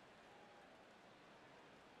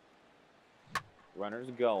 Runners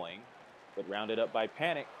going, but rounded up by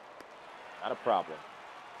Panic. Not a problem.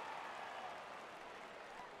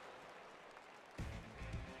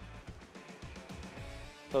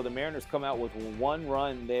 So the Mariners come out with one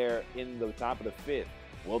run there in the top of the fifth.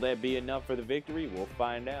 Will that be enough for the victory? We'll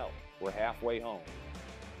find out. We're halfway home.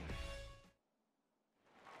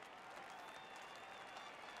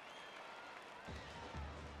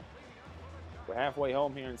 We're halfway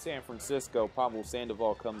home here in San Francisco. Pablo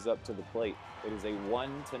Sandoval comes up to the plate. It is a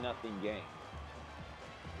 1-0 game.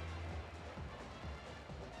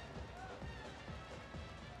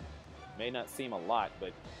 May not seem a lot,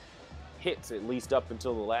 but hits, at least up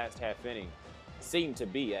until the last half inning, seem to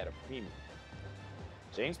be at a premium.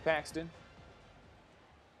 James Paxton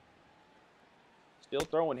still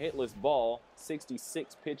throwing hitless ball,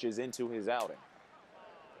 66 pitches into his outing.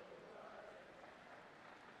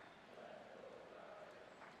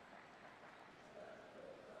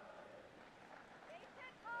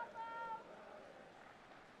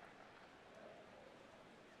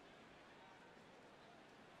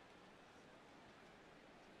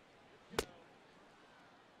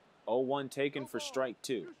 One taken for strike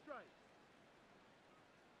 2.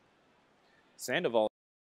 Sandoval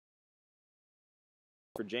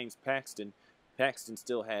for James Paxton. Paxton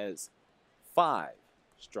still has 5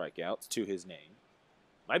 strikeouts to his name.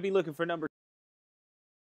 Might be looking for number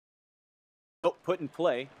 2. Oh, put in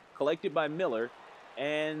play. Collected by Miller.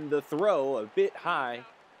 And the throw a bit high,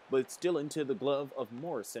 but still into the glove of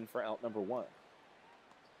Morrison for out number 1.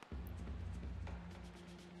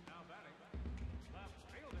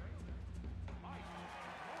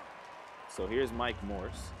 So here's Mike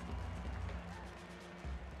Morse.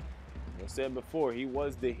 As I said before, he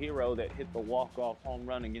was the hero that hit the walk-off home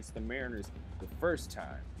run against the Mariners the first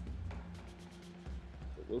time.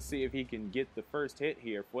 So we'll see if he can get the first hit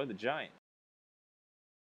here for the Giants.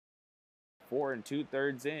 4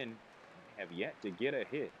 2/3 in, have yet to get a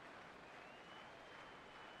hit.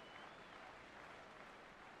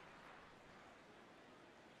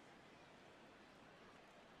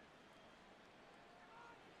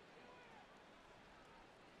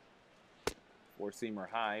 Four-seamer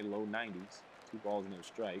high, low 90s. 2 balls, no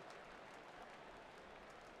strike.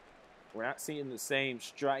 We're not seeing the same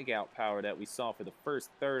strikeout power that we saw for the first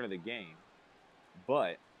third of the game.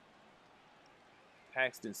 But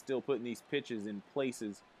Paxton's still putting these pitches in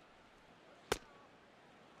places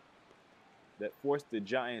that forced the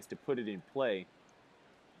Giants to put it in play.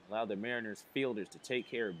 Allow the Mariners fielders to take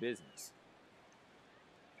care of business.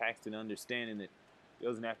 Paxton understanding that he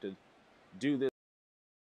doesn't have to do this.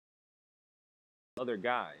 Other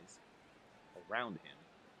guys around him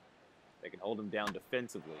that can hold him down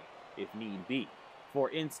defensively if need be.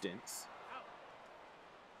 For instance,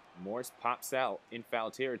 Morse pops out in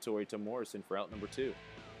foul territory to Morrison for out number 2.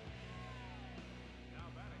 Now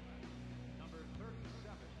batting, number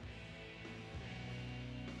 37.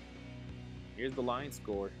 Here's the line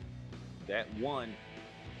score. That 1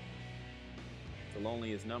 till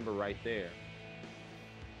only his number right there.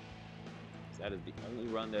 So that is the only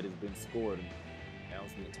run that has been scored. That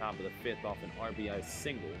was in the top of the 5th off an RBI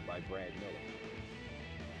single by Brad Miller.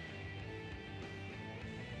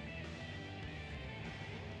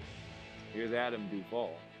 Here's Adam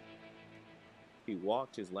Duvall. He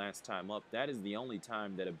walked his last time up. That is the only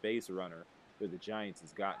time that a base runner for the Giants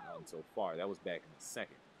has gotten on so far. That was back in the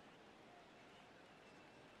 2nd.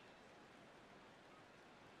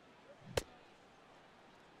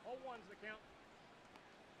 Oh, one's the count.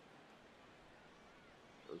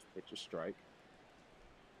 First pitch a strike.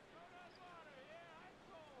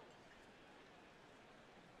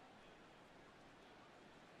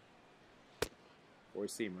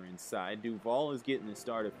 Four-seamer inside. Duvall is getting the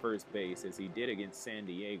start at first base as he did against San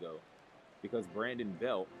Diego because Brandon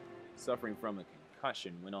Belt, suffering from a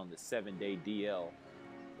concussion, went on the 7-day DL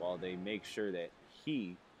while they make sure that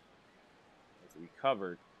he has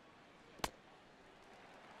recovered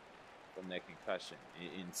from that concussion.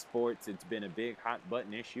 In sports, it's been a big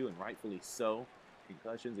hot-button issue, and rightfully so.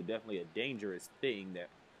 Concussions are definitely a dangerous thing that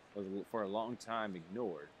was for a long time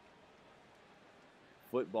ignored.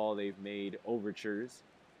 Football, they've made overtures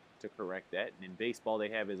to correct that, and in baseball, they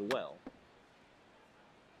have as well.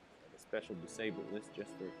 A special disabled list just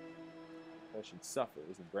for concussion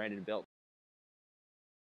sufferers, and Brandon Belt.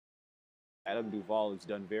 Adam Duvall has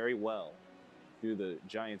done very well through the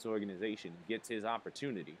Giants organization, gets his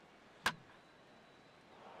opportunity. To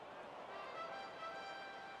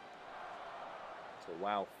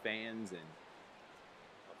wow fans and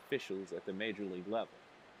officials at the major league level.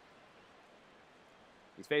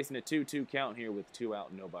 He's facing a 2-2 count here with 2 out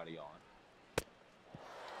and nobody on.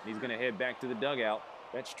 He's going to head back to the dugout.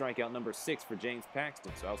 That's strikeout number 6 for James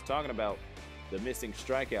Paxton. So I was talking about the missing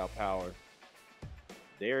strikeout power.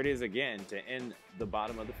 There it is again to end the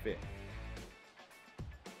bottom of the 5th.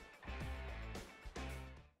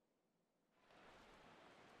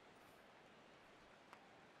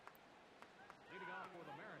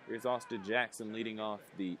 Here's Austin Jackson leading off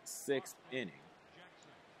the 6th inning.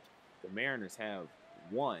 The Mariners have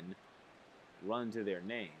 1 run to their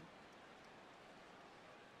name.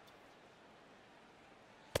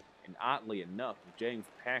 And oddly enough, if James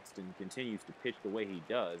Paxton continues to pitch the way he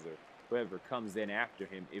does, or whoever comes in after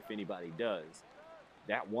him, if anybody does,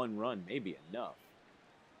 that 1 run may be enough.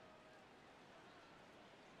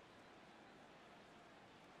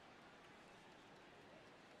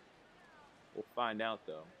 We'll find out,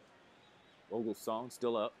 though. Vogelsong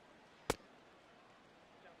still up.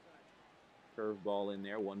 Curveball in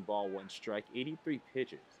there. 1 ball, 1 strike. 83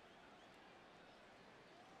 pitches.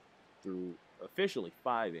 Through officially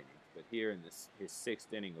 5 innings, but here in his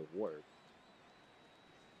 6th inning of work.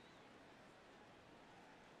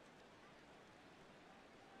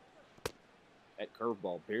 That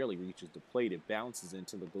curveball barely reaches the plate. It bounces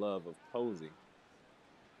into the glove of Posey.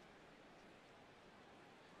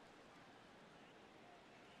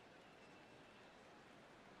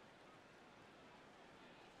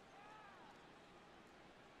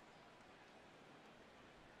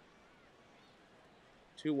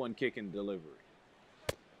 Two-one kick and delivery.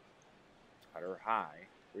 Cutter high.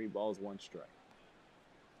 3 balls, 1 strike.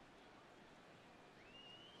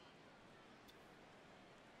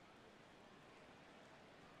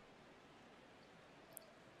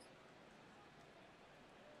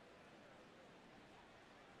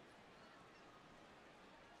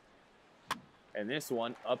 And this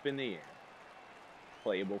one up in the air.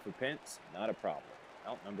 Playable for Pence, not a problem.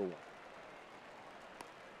 Out number 1.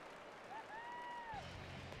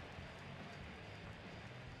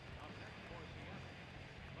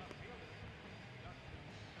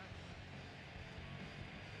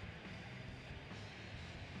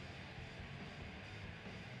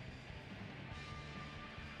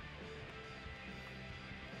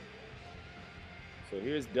 So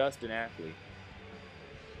here's Dustin Ackley.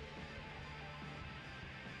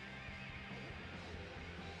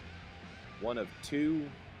 One of 2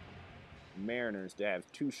 Mariners to have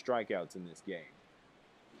 2 strikeouts in this game.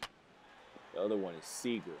 The other one is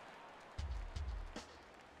Seager,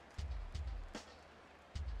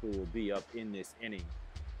 who will be up in this inning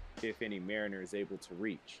if any Mariner is able to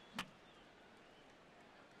reach.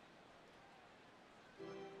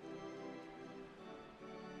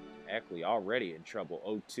 Ackley already in trouble,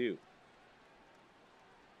 0-2.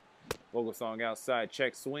 Vogelsong outside,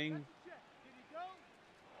 check swing.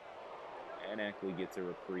 And Ackley gets a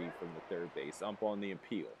reprieve from the 3rd base, ump on the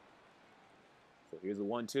appeal. So here's a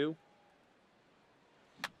 1-2.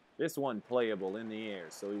 This one playable in the air,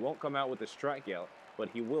 so he won't come out with a strikeout, but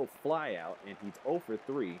he will fly out, and he's 0 for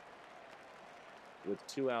 3 with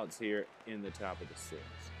 2 outs here in the top of the 6th.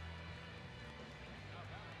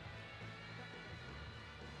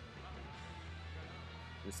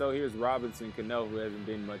 And so here's Robinson Cano, who hasn't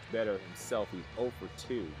been much better himself. He's 0 for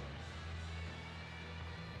 2.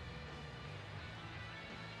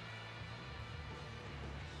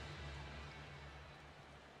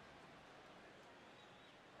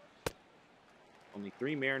 Only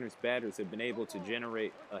 3 Mariners batters have been able to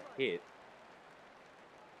generate a hit.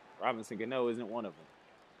 Robinson Cano isn't one of them.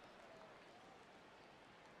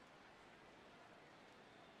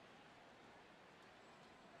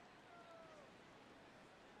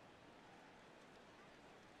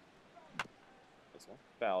 This one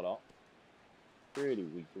fouled off pretty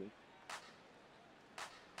weakly.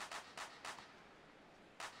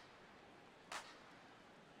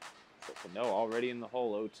 So Cano already in the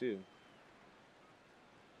hole, 0-2.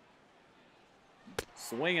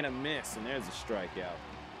 Swing and a miss, and there's a strikeout.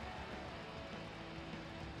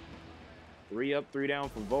 3 up, 3 down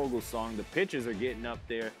for Vogelsong. The pitchers are getting up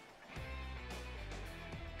there.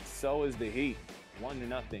 So is the Heat.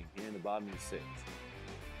 1-0 here in the bottom of the 6th.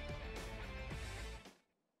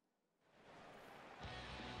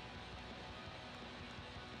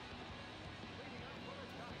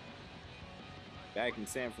 Back in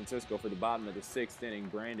San Francisco for the bottom of the 6th inning,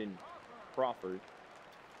 Brandon Crawford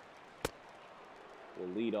will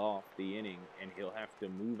lead off the inning, and he'll have to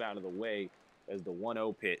move out of the way as the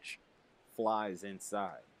 1-0 pitch flies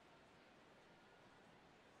inside.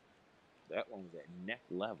 That one was at neck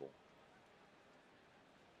level.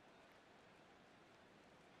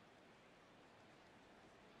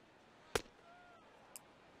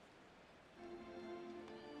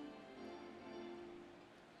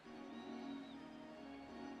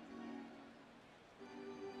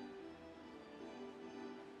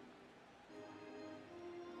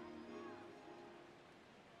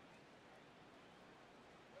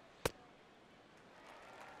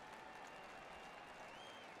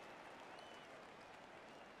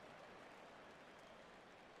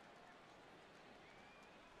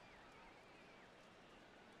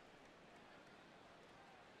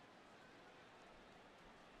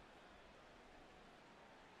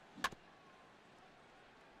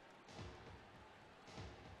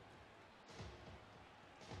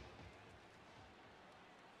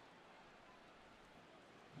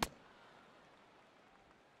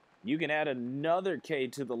 You can add another K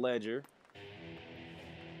to the ledger.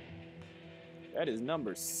 That is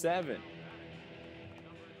number 7.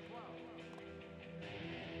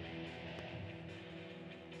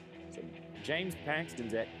 So James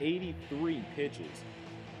Paxton's at 83 pitches.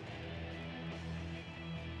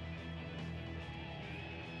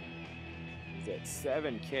 He's at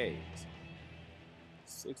 7 Ks.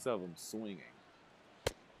 6 of them swinging.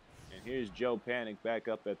 And here's Joe Panic back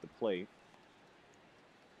up at the plate.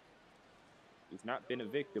 He's not been a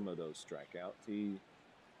victim of those strikeouts. He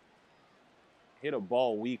hit a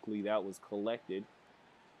ball weakly that was collected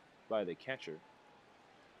by the catcher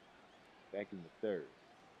back in the 3rd.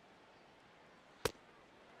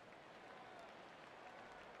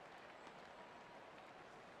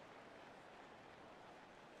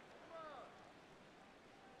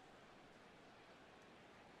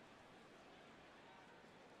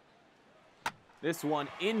 This one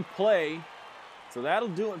in play, so that'll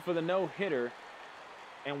do it for the no-hitter.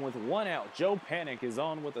 And with 1 out, Joe Panic is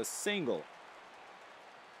on with a single.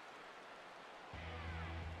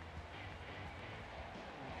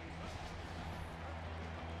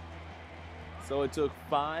 So it took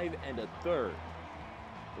 5 1/3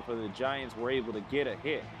 before the Giants were able to get a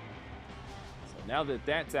hit. So now that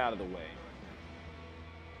that's out of the way,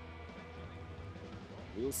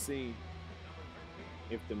 we'll see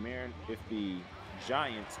if the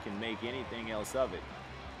Giants can make anything else of it.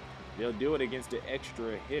 They'll do it against an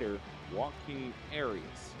extra hitter, Joaquin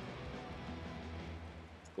Arias.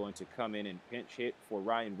 It's going to come in and pinch hit for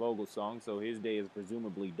Ryan Vogelsong, so his day is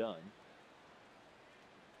presumably done.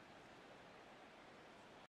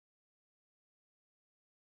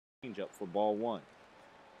 Change up for ball 1.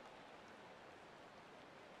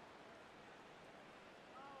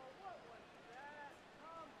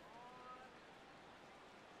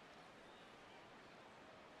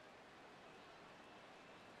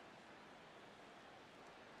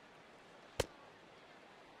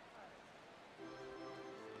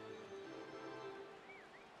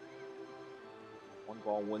 One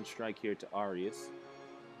ball, 1 strike here to Arias.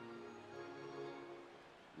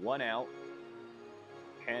 1 out.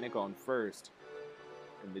 Panic on first.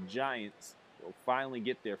 And the Giants will finally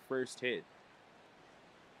get their first hit.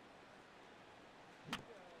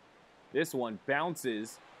 This one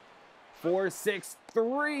bounces.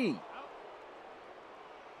 4-6-3.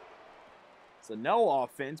 So no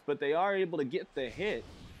offense, but they are able to get the hit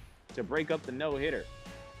to break up the no-hitter.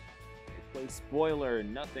 They play spoiler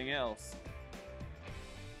and nothing else.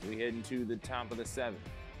 We head into the top of the 7th.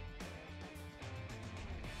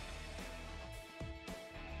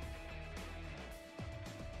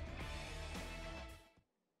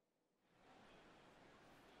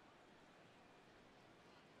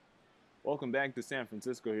 Welcome back to San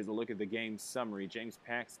Francisco. Here's a look at the game summary. James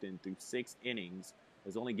Paxton, through 6 innings,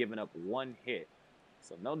 has only given up 1 hit.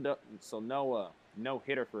 So no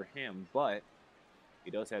hitter for him, but he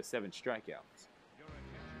does have 7 strikeouts.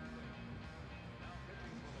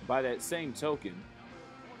 By that same token,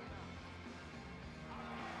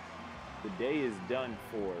 the day is done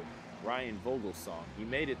for Ryan Vogelsong. He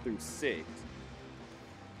made it through 6.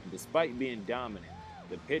 And despite being dominant,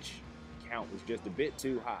 the pitch count was just a bit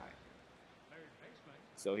too high.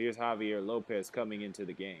 So here's Javier Lopez coming into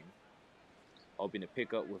the game, hoping to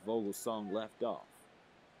pick up where Vogelsong left off.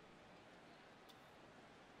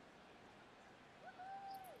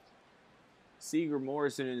 Seager,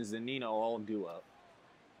 Morrison, and Zunino all due up.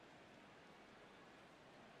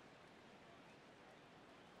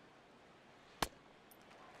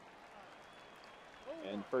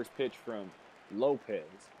 And first pitch from Lopez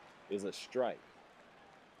is a strike.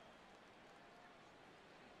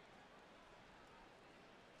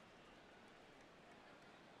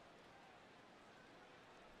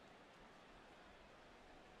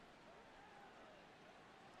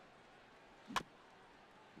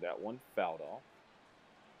 That one fouled off.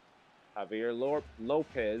 Javier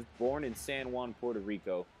Lopez, born in San Juan, Puerto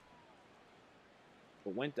Rico,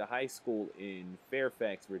 but went to high school in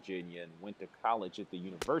Fairfax, Virginia, and went to college at the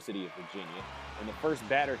University of Virginia. And the first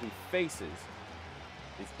batter he faces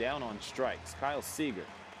is down on strikes, Kyle Seager.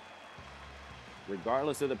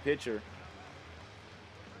 Regardless of the pitcher,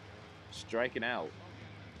 striking out.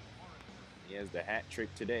 He has the hat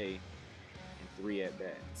trick today in 3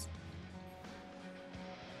 at-bats.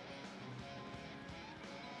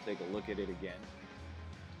 Take a look at it again.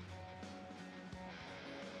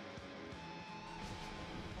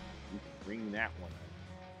 You can bring that one up.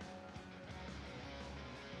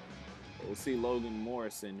 We'll see Logan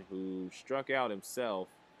Morrison, who struck out himself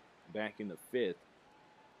back in the 5th.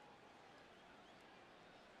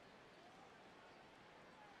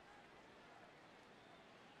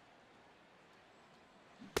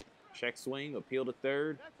 Check swing, appeal to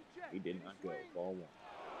third. That's a check. He did not go. Swing. Ball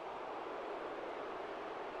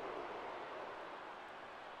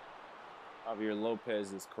 1. Javier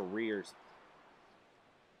Lopez's career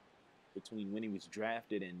between when he was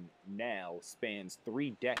drafted and now spans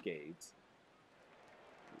 3 decades.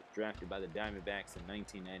 He was drafted by the Diamondbacks in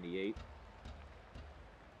 1998.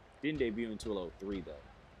 Didn't debut until 03, though.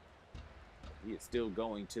 He is still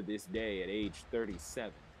going to this day at age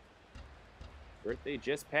 37. Birthday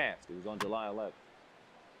just passed. It was on July 11th.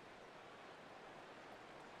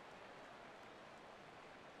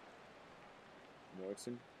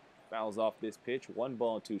 Morrison fouls off this pitch. 1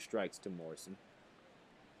 ball, 2 strikes to Morrison.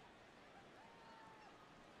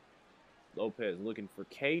 Lopez looking for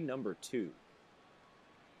K number 2.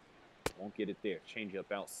 Won't get it there. Change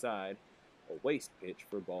up outside. A waste pitch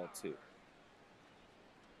for ball 2.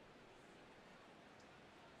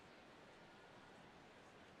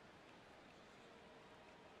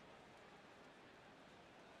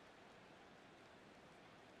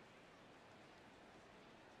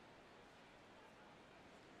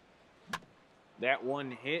 That one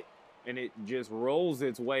hit, and it just rolls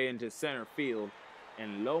its way into center field.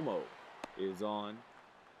 And Lomo is on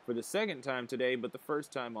for the 2nd time today, but the 1st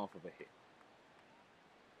time off of a hit.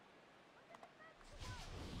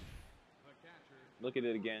 Look at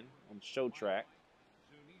it again on show track.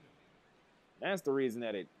 That's the reason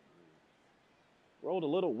that it rolled a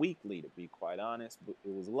little weakly, to be quite honest. But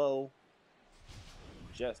it was low,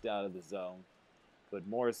 just out of the zone. But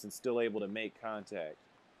Morrison's still able to make contact.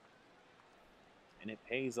 And it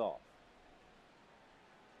pays off.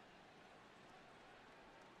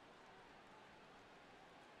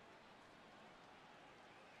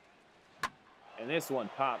 And this one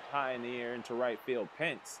popped high in the air into right field.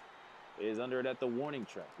 Pence is under it at the warning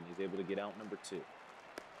track, and he's able to get out number 2.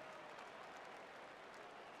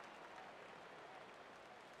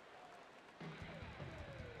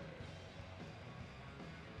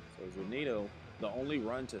 So Zunino, the only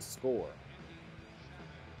run to score.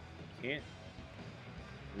 Can't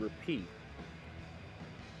repeat.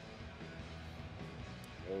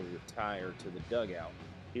 Or retire to the dugout.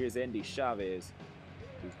 Here's Endy Chavez,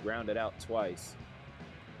 who's grounded out twice.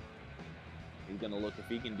 He's going to look if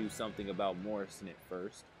he can do something about Morrison at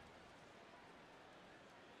first.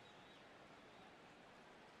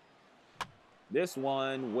 This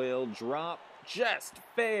one will drop just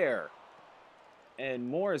fair. And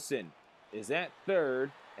Morrison is at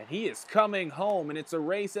third, and he is coming home, and it's a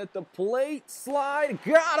race at the plate. Slide,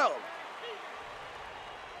 got him!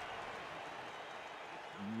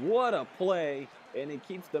 What a play, and it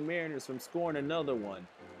keeps the Mariners from scoring another one.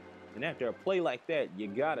 And after a play like that, you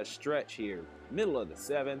got to stretch here. Middle of the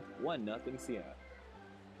 7th, 1-0 Seattle.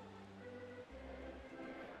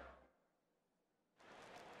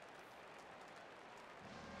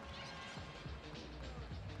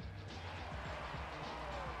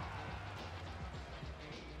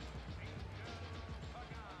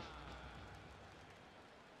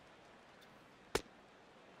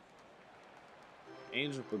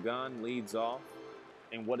 Angel Pagan leads off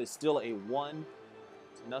in what is still a 1-0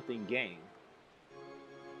 game,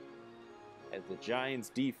 as the Giants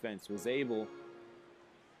defense was able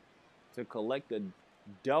to collect a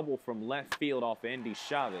double from left field off Endy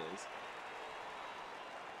Chavez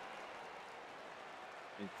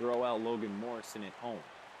and throw out Logan Morrison at home.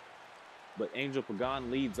 But Angel Pagan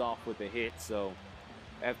leads off with a hit, so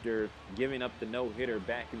after giving up the no-hitter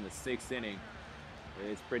back in the 6th inning,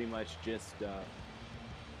 it's pretty much just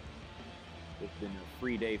it's been a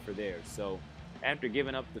free day for theirs. So after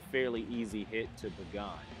giving up the fairly easy hit to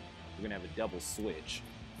Pagan, we're going to have a double switch.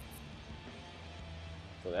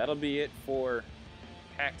 So that'll be it for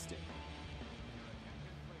Paxton.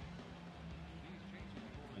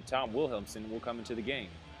 And Tom Wilhelmsen will come into the game.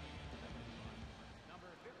 Number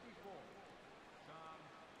 54, Tom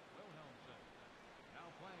Wilhelmsen. Now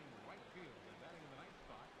playing right field and batting in the 9th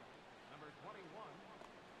spot. Number 21,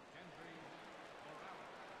 Henry Morales.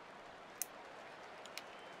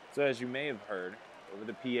 So as you may have heard over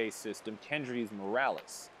the PA system, Kendrys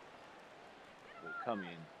Morales will come in.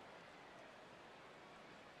 And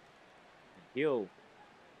he'll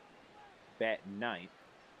bat 9th.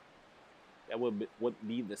 That would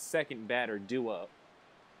be the 2nd batter due up.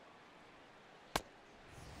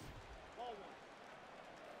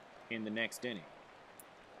 In the next inning.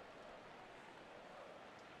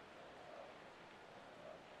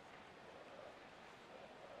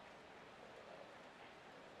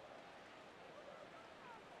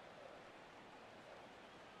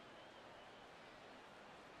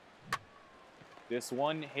 This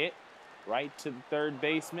one hit right to the 3rd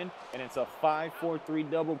baseman, and it's a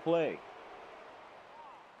 5-4-3 double play.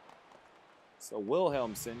 So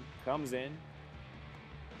Wilhelmsen comes in, and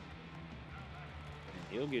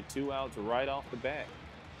he'll get 2 outs right off the bat.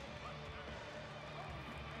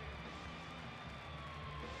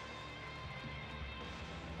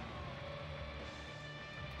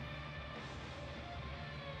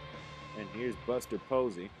 And here's Buster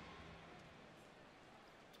Posey.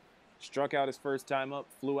 Struck out his first time up,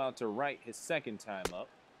 flew out to right his second time up.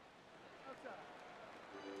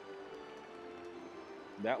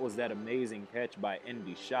 That was that amazing catch by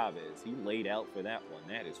Endy Chavez. He laid out for that one,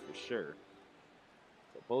 that is for sure.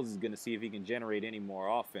 So Posey's going to see if he can generate any more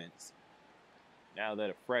offense now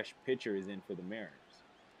that a fresh pitcher is in for the Mariners.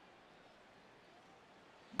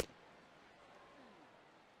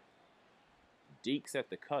 Deeks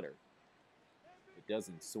at the cutter. It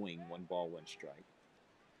doesn't swing. 1 ball, 1 strike.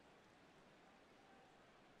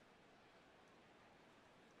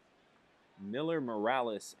 Miller,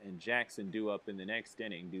 Morales, and Jackson due up in the next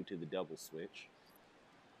inning due to the double switch.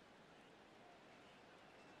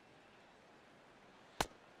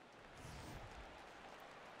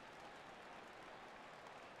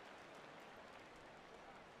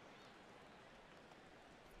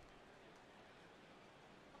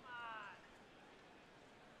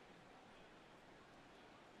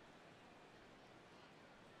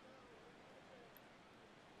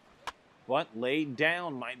 But laid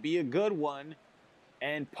down might be a good one.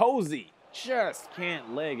 And Posey just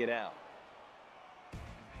can't leg it out.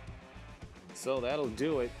 So that'll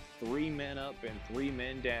do it. 3 men up and 3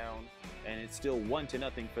 men down. And it's still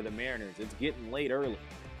 1-0 for the Mariners. It's getting late early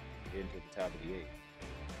into the top of the 8th.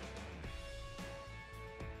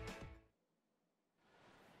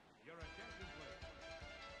 Your attention, please.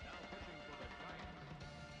 Now pitching for the Giants,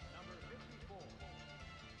 number 54.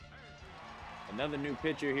 Another new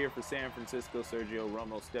pitcher here for San Francisco, Sergio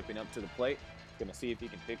Romo stepping up to the plate. Going to see if he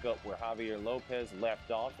can pick up where Javier Lopez left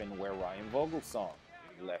off and where Ryan Vogelsong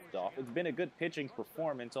left off. It's been a good pitching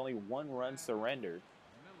performance, only 1 run surrendered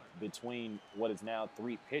between what is now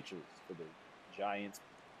 3 pitchers for the Giants.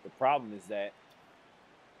 The problem is that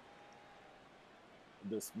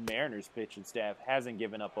the Mariners pitching staff hasn't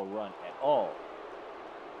given up a run at all.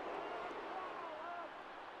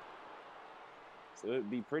 So it would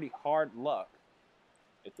be pretty hard luck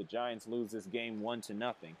if the Giants lose this game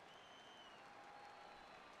 1-0.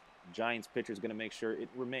 Giants pitcher is going to make sure it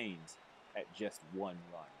remains at just 1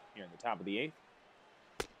 run. Here in the top of the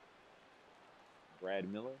 8th,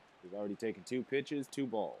 Brad Miller has already taken 2 pitches, 2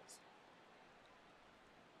 balls.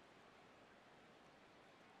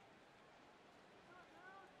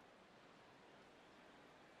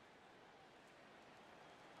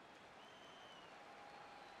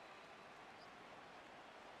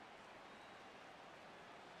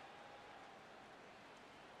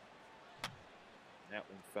 That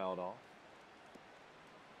one fouled off.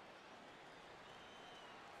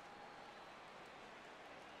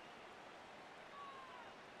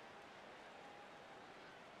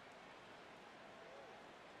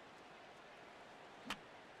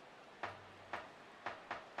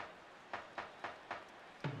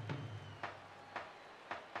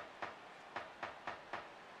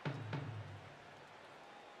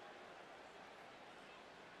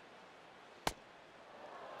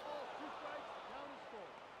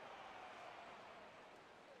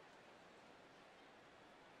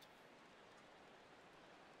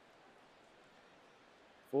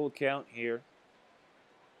 Full count here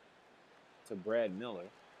to Brad Miller.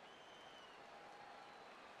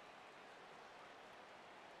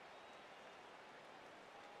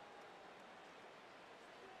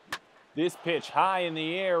 This pitch high in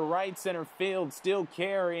the air, right center field, still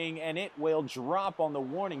carrying, and it will drop on the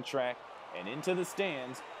warning track and into the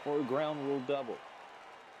stands for a ground rule double.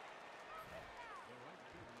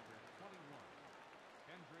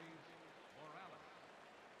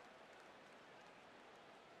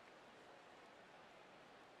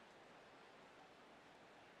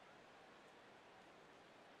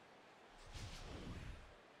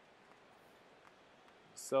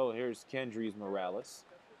 So here's Kendrys Morales.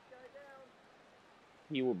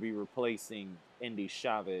 He will be replacing Endy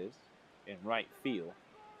Chavez in right field.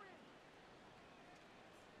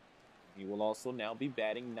 He will also now be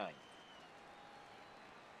batting 9th.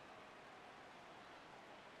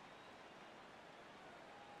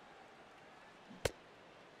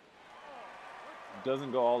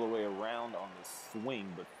 Doesn't go all the way around on the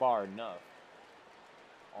swing, but far enough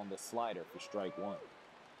on the slider for strike 1.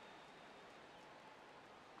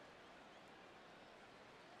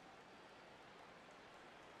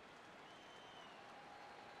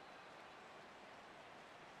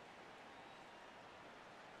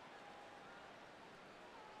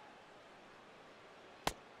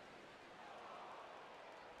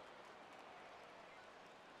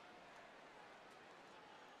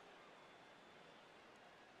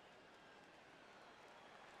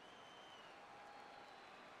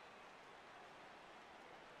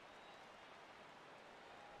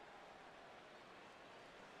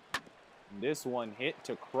 This one hit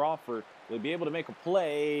to Crawford. Will he be able to make a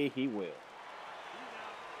play? He will.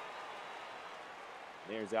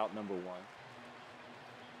 There's out number one.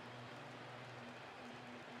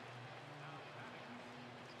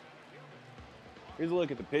 Here's a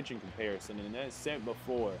look at the pitching comparison, and as said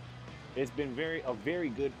before, it's been a very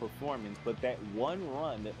good performance, but that one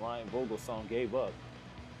run that Ryan Vogelsong gave up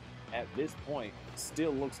at this point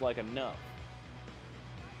still looks like enough.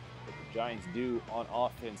 But the Giants do, on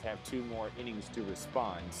offense, have 2 more innings to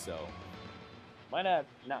respond, so might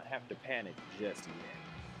not have to panic just yet.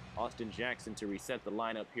 Austin Jackson to reset the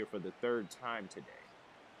lineup here for the 3rd time today.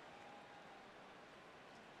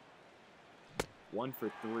 1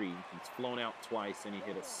 for 3. He's flown out twice, and he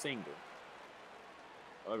hit a single.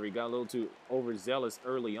 However, he got a little too overzealous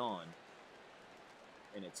early on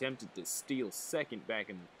and attempted to steal second back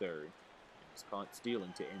in the 3rd. He was caught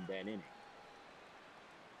stealing to end that inning.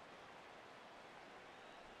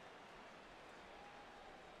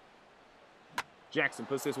 Jackson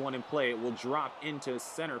puts this one in play. It will drop into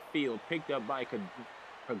center field, picked up by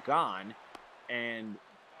Pagan, and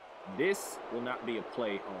this will not be a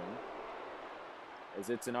play home, as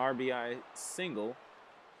it's an RBI single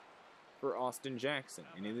for Austin Jackson,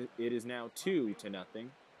 and it is now 2-0.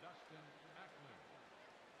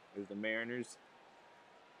 As the Mariners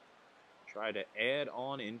try to add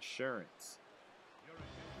on insurance.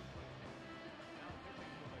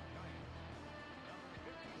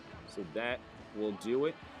 So that will do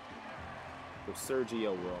it for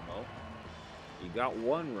Sergio Romo. He got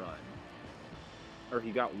 1 run, or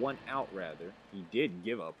he got 1 out rather. He did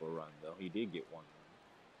give up a run though. He did get 1 run.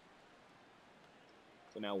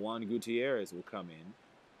 So now Juan Gutierrez will come in.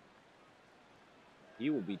 He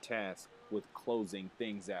will be tasked with closing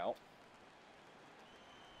things out.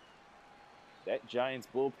 That Giants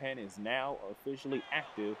bullpen is now officially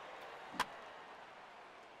active,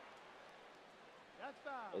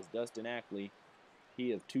 as Dustin Ackley,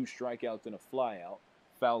 he of 2 strikeouts and a flyout,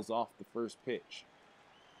 fouls off the first pitch.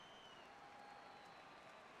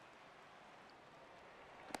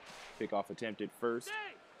 Pickoff attempted first.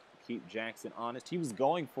 Keep Jackson honest. He was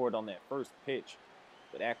going for it on that first pitch,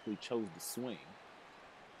 but Ackley chose to swing.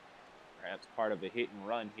 Perhaps part of a hit and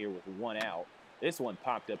run here with 1 out. This one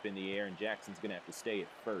popped up in the air, and Jackson's going to have to stay at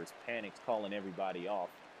first. Panic's calling everybody off,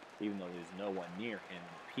 even though there's no one near him.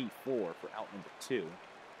 P4 for out number 2.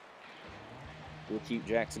 We'll keep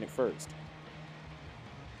Jackson at first.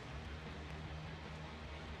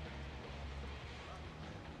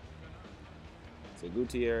 So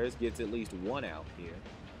Gutierrez gets at least 1 out here.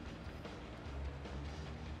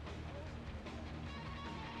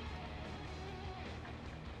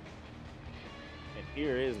 And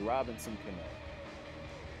here is Robinson Cano.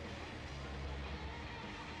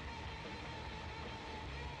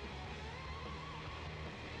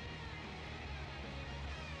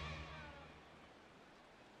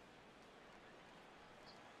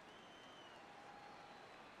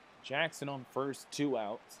 Jackson on first, 2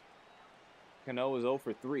 outs. Cano is 0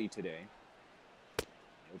 for 3 today.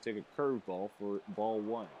 He'll take a curveball for ball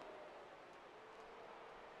 1.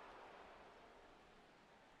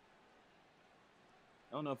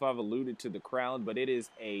 I don't know if I've alluded to the crowd, but it is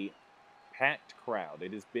a packed crowd.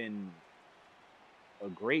 It has been a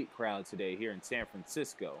great crowd today here in San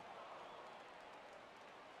Francisco.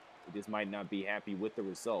 We just might not be happy with the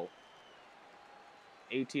result.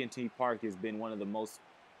 AT&T Park has been one of the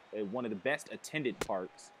best attended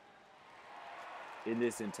parks in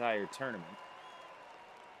this entire tournament.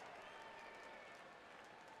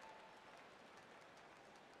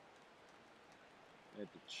 I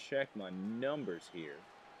have to check my numbers here.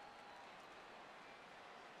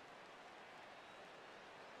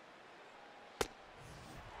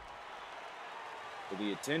 But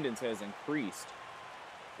the attendance has increased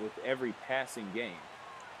with every passing game.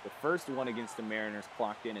 The first one against the Mariners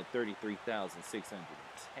clocked in at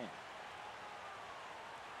 33,610.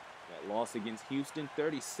 That loss against Houston,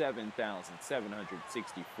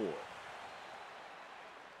 37,764.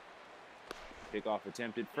 Pickoff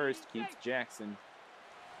attempted first, keeps Jackson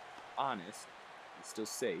honest. He's still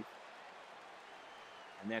safe.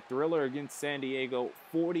 And that thriller against San Diego,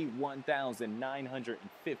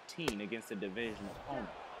 41,915 against a division opponent.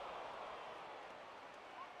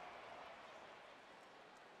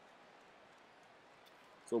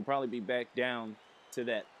 So we'll probably be back down to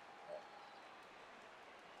that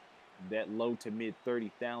low to mid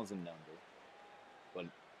 30,000 number. But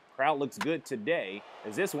crowd looks good today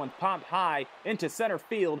as this one popped high into center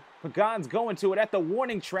field. Pagan's going to it at the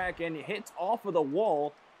warning track and hits off of the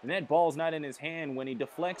wall. And that ball's not in his hand when he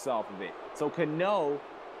deflects off of it. So Cano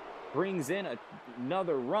brings in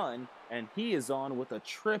another run, and he is on with a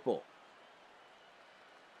triple.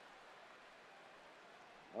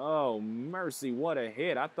 Oh, mercy, what a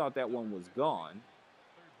hit. I thought that one was gone.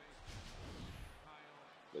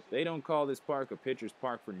 But they don't call this park a pitcher's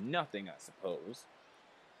park for nothing, I suppose.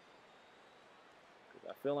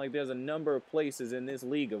 I feel like there's a number of places in this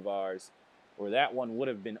league of ours where that one would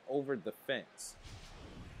have been over the fence.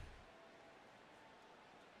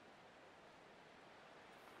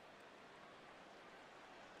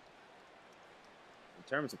 In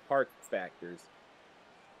terms of park factors,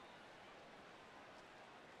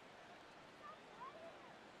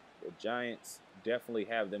 the Giants definitely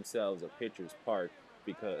have themselves a pitcher's park,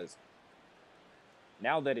 because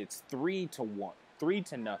now that it's 3-1,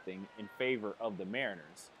 3-0 in favor of the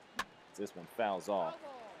Mariners, this one fouls off.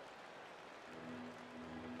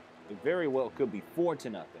 It very well could be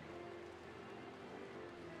 4-0,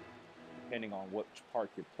 depending on which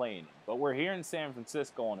park you're playing in. But we're here in San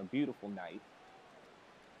Francisco on a beautiful night,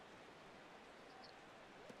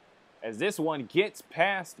 as this one gets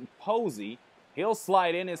past Posey. He'll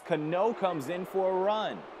slide in as Cano comes in for a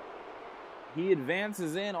run. He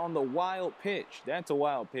advances in on the wild pitch. That's a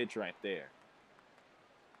wild pitch right there.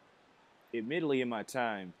 Admittedly, in my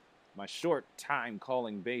short time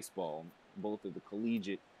calling baseball, both at the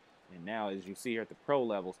collegiate and now, as you see here, at the pro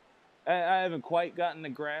levels, I haven't quite gotten the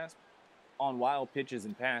grasp on wild pitches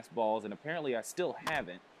and pass balls, and apparently I still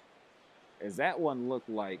haven't, as that one looked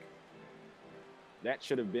like that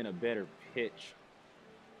should have been a better pitch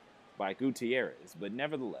by Gutierrez, but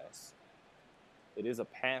nevertheless, it is a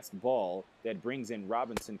passed ball that brings in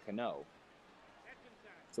Robinson Cano.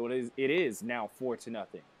 So it is now 4-0.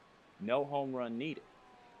 No home run needed.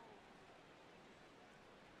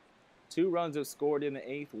 2 runs are scored in the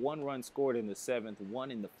 8th, 1 run scored in the 7th, 1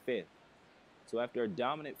 in the 5th. So after a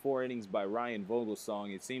dominant 4 innings by Ryan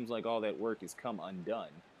Vogelsong, it seems like all that work has come undone.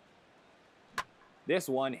 This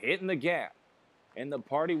one hitting the gap, and the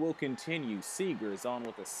party will continue. Seager is on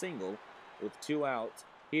with a single with 2 outs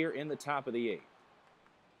here in the top of the 8th.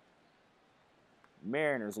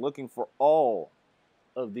 Mariners looking for all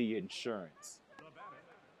of the insurance,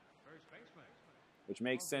 which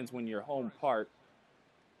makes sense when your home park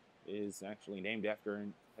is actually named after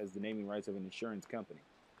and has the naming rights of an insurance company.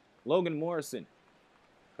 Logan Morrison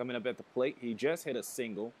coming up at the plate. He just hit a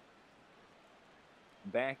single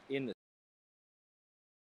back in the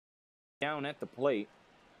down at the plate.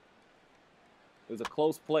 It was a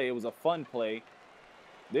close play. It was a fun play.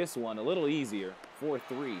 This one a little easier,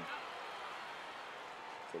 4-3.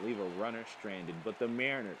 To leave a runner stranded. But the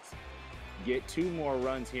Mariners get 2 more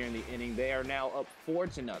runs here in the inning. They are now up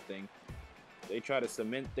 4-0. They try to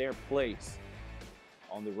cement their place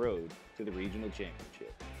on the road to the regional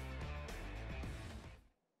championship.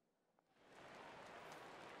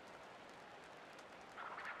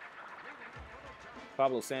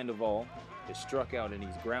 Pablo Sandoval is struck out and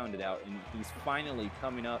he's grounded out, and he's finally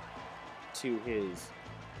coming up to his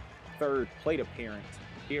 3rd plate appearance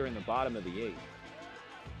here in the bottom of the 8th.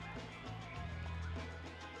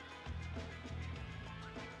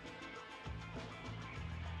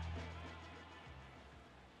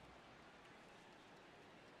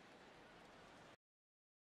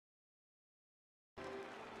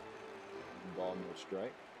 Ball, no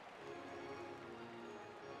strike.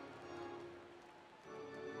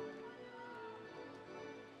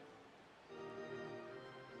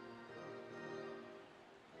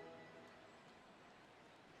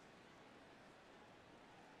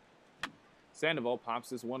 Sandoval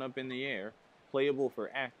pops this one up in the air, playable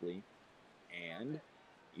for Ackley, and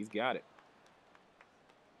he's got it.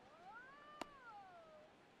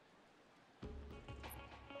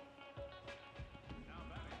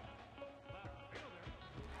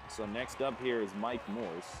 So next up here is Mike Morse.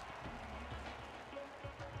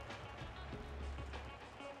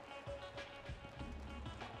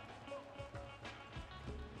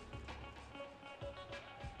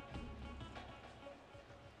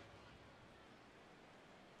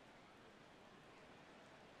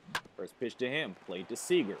 First pitch to him, played to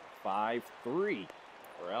Seager, 5-3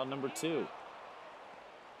 for out number 2.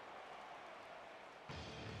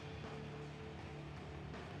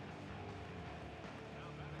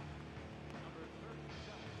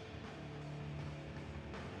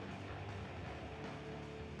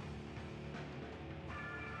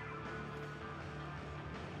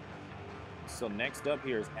 So next up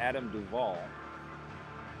here is Adam Duvall,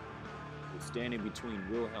 who's standing between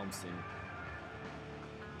Wilhelmsen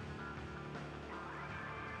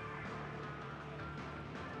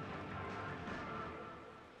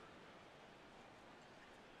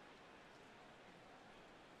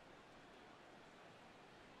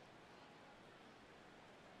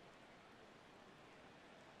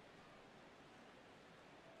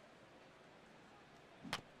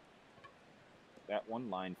that one,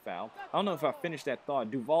 line foul. I don't know if I finished that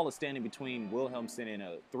thought. Duvall is standing between Wilhelmsen in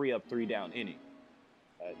a 3-up, 3-down inning.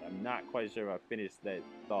 I'm not quite sure if I finished that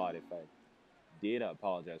thought. If I did, I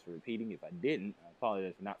apologize for repeating. If I didn't, I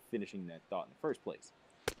apologize for not finishing that thought in the first place.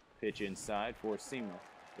 Pitch inside for seamer.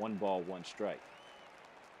 1 ball, 1 strike.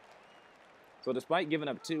 So despite giving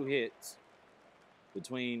up 2 hits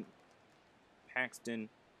between Paxton,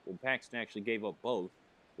 well, Paxton actually gave up both.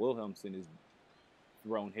 Wilhelmsen has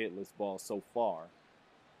thrown hitless balls so far.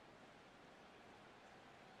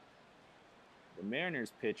 The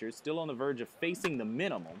Mariners pitcher still on the verge of facing the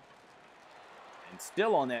minimum. And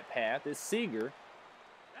still on that path is Seager.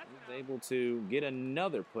 He was able to get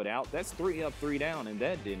another put out. That's 3 up, 3 down, and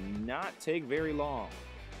that did not take very long.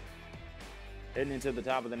 Heading into the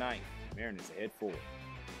top of the 9th. Mariners ahead 4.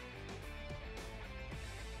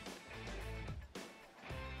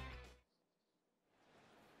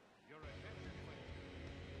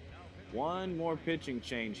 One more pitching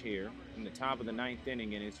change here in the top of the 9th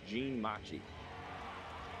inning, and it's Gene Machi.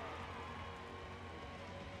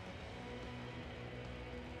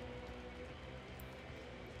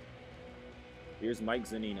 Here's Mike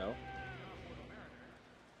Zunino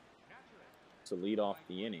to lead off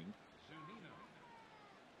the inning.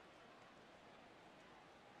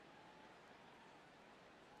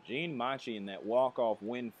 Gene Machi in that walk-off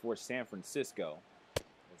win for San Francisco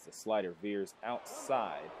as the slider veers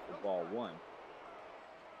outside for ball 1.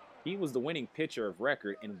 He was the winning pitcher of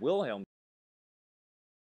record, and Wilhelmsen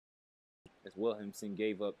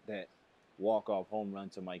gave up that walk-off home run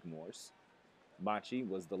to Mike Morse. Machi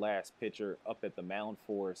was the last pitcher up at the mound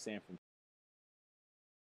for San Francisco.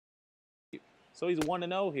 So he's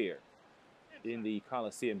 1-0 here in the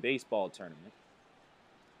Coliseum baseball tournament.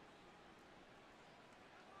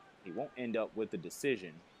 He won't end up with the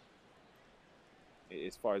decision,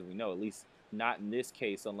 as far as we know, at least not in this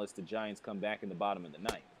case, unless the Giants come back in the bottom of the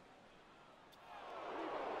 9th.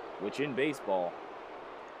 Which in baseball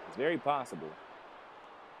is very possible.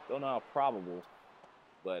 Don't know how probable,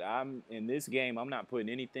 but in this game, I'm not putting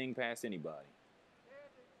anything past anybody.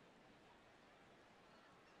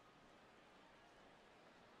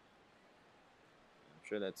 I'm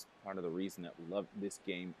sure that's part of the reason that we love this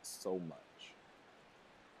game so much.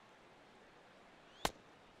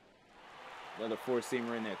 Another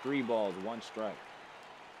 4-seamer in there. 3 balls, 1 strike.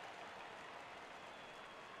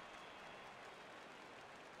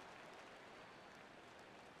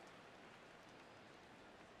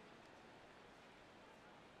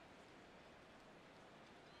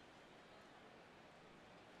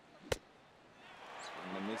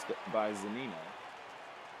 Swing and missed by Zunino.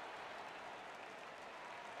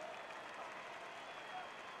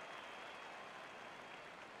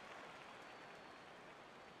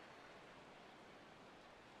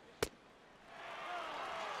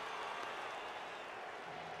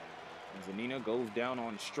 Zunino goes down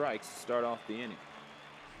on strikes to start off the inning.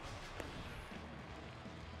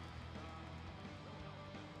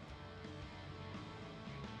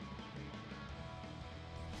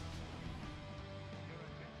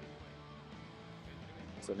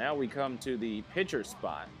 So now we come to the pitcher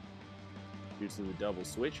spot. Due to the double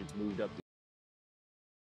switch, it's moved up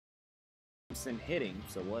to hitting,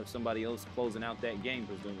 so we'll have somebody else closing out that game,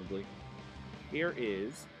 presumably. Here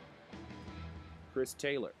is Chris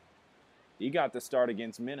Taylor. He got the start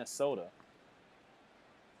against Minnesota,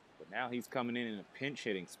 but now he's coming in a pinch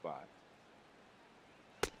hitting spot.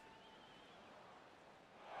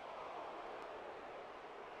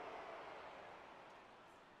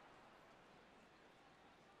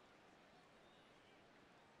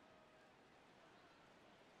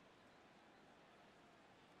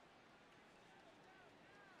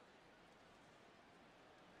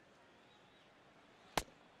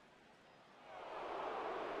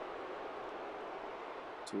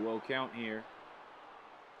 Two-0 count here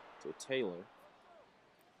to Taylor.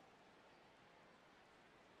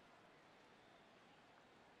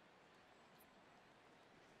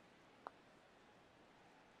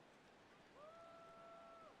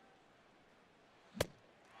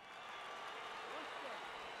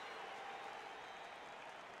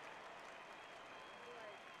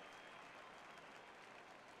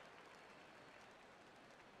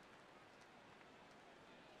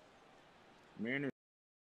 Mariners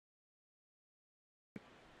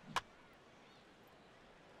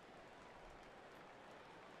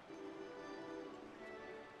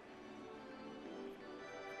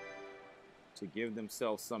to give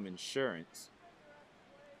themselves some insurance.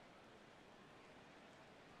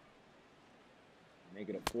 Make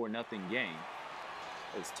it a 4-0 game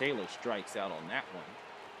as Taylor strikes out on that one.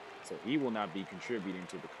 So he will not be contributing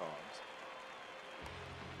to the cause.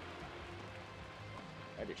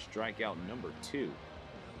 That is strikeout number 2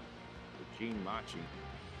 for Gene Machi.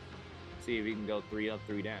 See if he can go 3 up,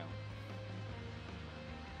 3 down.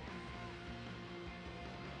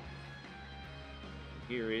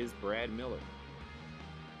 Here is Brad Miller.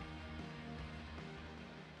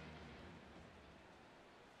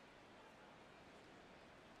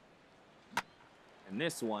 And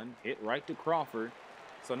this one hit right to Crawford.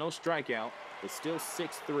 So no strikeout, but still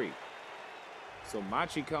 6-3. So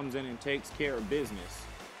Machi comes in and takes care of business.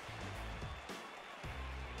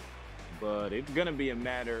 But it's going to be a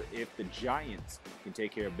matter if the Giants can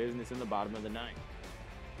take care of business in the bottom of the ninth.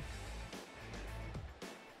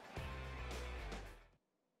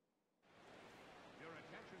 Your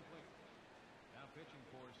attention, please. Now pitching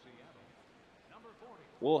for Seattle, number 40.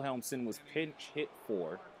 Wilhelmsen was pinch hit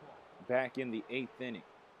for back in the 8th inning,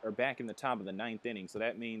 or back in the top of the 9th inning. So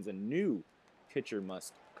that means a new pitcher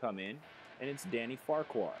must come in, and it's Danny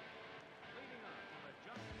Farquhar.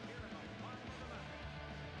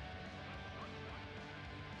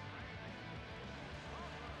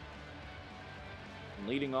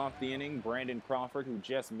 Leading off the inning, Brandon Crawford, who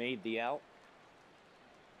just made the out.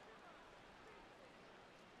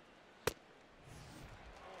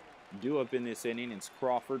 Due up in this inning is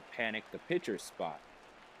Crawford panic the pitcher's spot,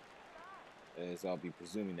 as I'll be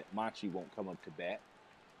presuming that Machi won't come up to bat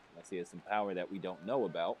unless he has some power that we don't know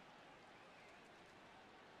about.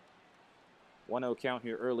 1-0 count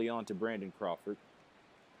here early on to Brandon Crawford.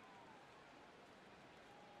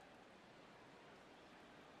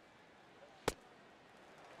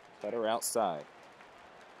 Cutter outside.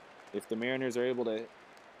 If the Mariners are able to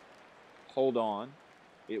hold on,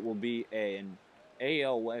 it will be an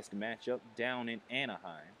AL West matchup down in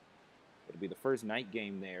Anaheim. It'll be the first night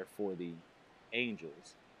game there for the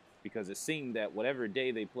Angels, because it seemed that whatever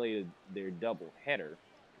day they played their doubleheader,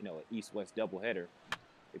 an East-West doubleheader,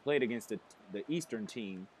 they played against the Eastern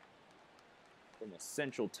team from a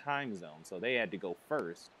central time zone, so they had to go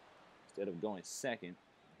first instead of going second,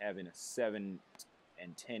 having a 7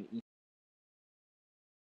 and 10 East.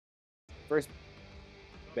 First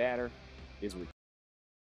batter is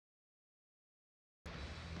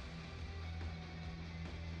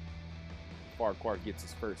Farquhar gets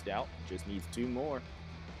his first out, just needs 2 more.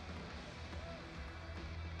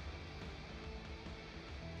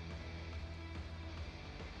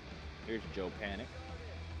 Here's Joe Panic.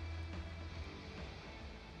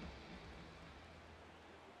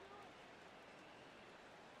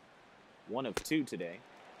 One of 2 today.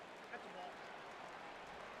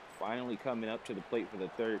 Finally coming up to the plate for the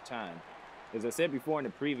 3rd time. As I said before in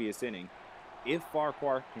the previous inning, if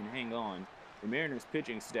Farquhar can hang on, the Mariners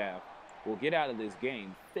pitching staff will get out of this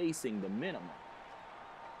game facing the minimum.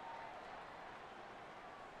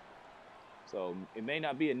 So it may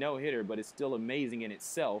not be a no-hitter, but it's still amazing in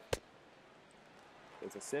itself.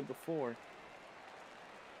 As I said before,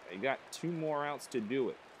 they got 2 more outs to do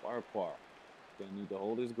it. Farquhar going to need to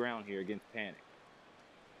hold his ground here against Panic.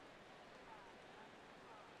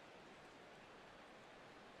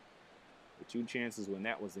 The 2 chances when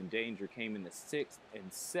that was in danger came in the 6th and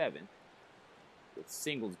 7th, with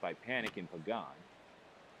singles by Panic and Pagan.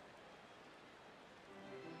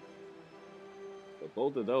 But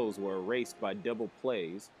both of those were erased by double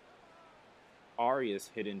plays. Arias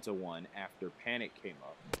hit into one after Panic came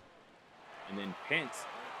up. And then Pence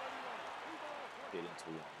hit into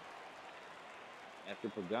one after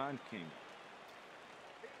Pagan came up.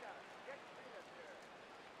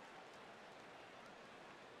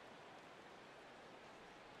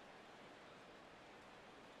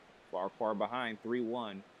 Farquhar behind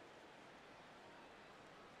 3-1.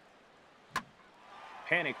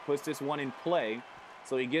 Panic puts this one in play,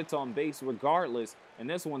 so he gets on base regardless, and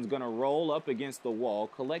this one's going to roll up against the wall,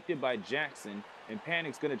 collected by Jackson, and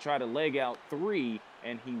Panic's going to try to leg out 3,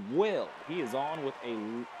 and he will. He is on with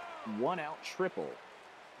a 1-out triple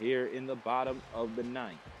here in the bottom of the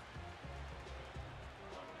 9th.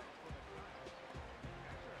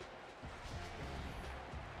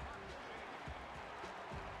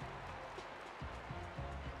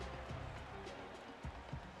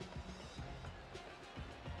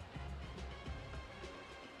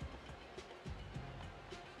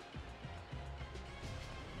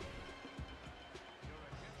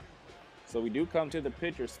 So we do come to the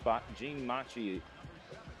pitcher spot. Gene Machi,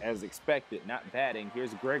 as expected, not batting.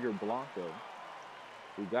 Here's Gregor Blanco,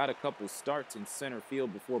 who got a couple starts in center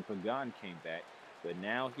field before Pagan came back. But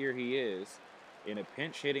now here he is in a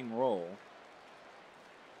pinch-hitting role,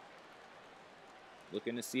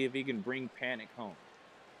 looking to see if he can bring Panic home.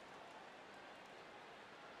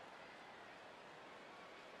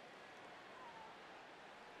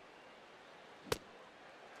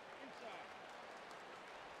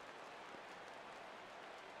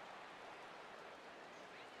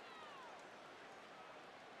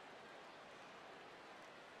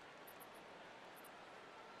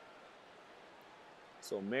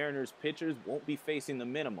 So Mariners pitchers won't be facing the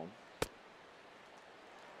minimum.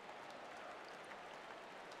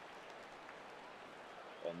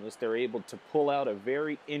 Unless they're able to pull out a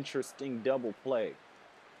very interesting double play.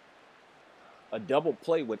 A double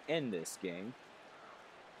play would end this game.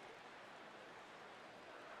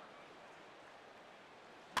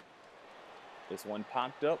 This one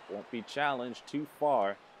popped up, won't be challenged too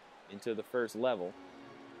far into the first level.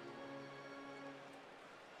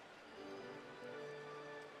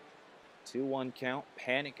 Two-one count,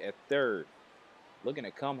 panic at third. Looking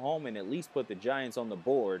to come home and at least put the Giants on the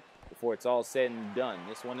board before it's all said and done.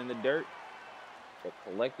 This one in the dirt, but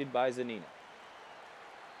collected by Zanino.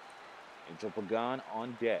 Angel Pagan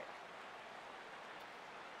on deck.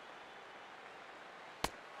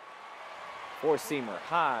 Four-seamer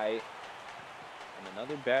high, and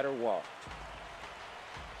another batter walked.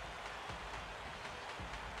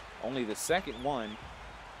 Only the second one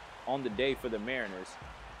on the day for the Mariners.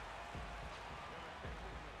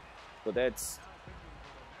 But that's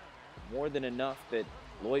more than enough that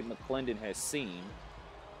Lloyd McClendon has seen,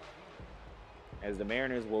 as the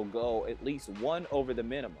Mariners will go at least one over the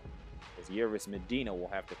minimum, as Yervis Medina will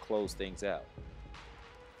have to close things out.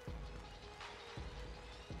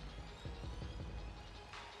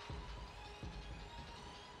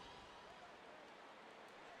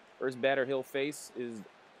 First batter he'll face is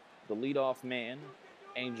the leadoff man,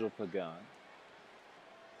 Angel Pagan.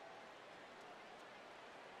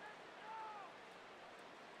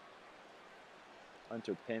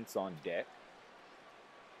 Hunter Pence on deck.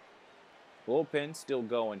 Bullpen still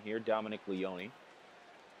going here. Dominic Leone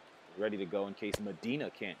ready to go in case Medina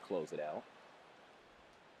can't close it out.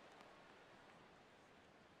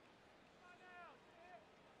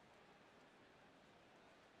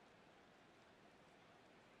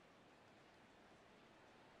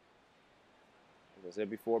 As I said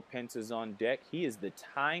before, Pence is on deck. He is the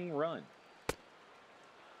tying run.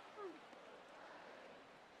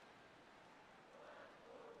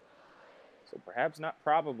 So perhaps not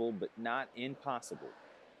probable, but not impossible.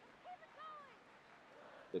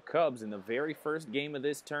 The Cubs, in the very first game of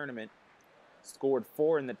this tournament, scored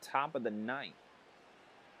 4 in the top of the ninth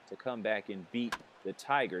to come back and beat the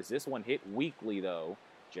Tigers. This one hit weakly, though.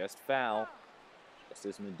 Just foul. Just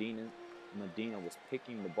as Medina was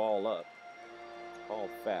picking the ball up. Called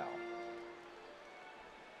foul.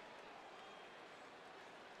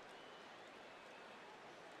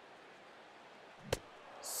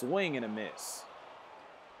 Swing and a miss.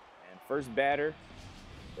 And first batter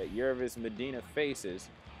that Yervis Medina faces,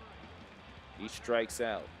 he strikes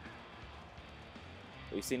out.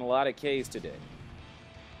 We've seen a lot of Ks today.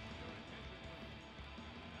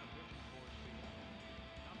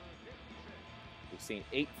 We've seen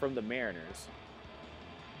 8 from the Mariners.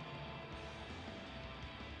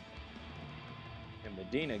 And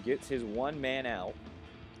Medina gets his one man out,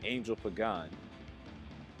 Angel Pagan.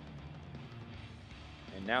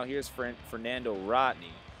 And now here's Fernando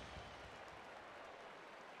Rodney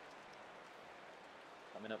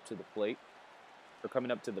coming up to the plate, or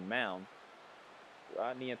coming up to the mound.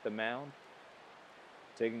 Rodney at the mound,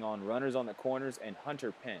 taking on runners on the corners and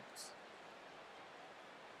Hunter Pence.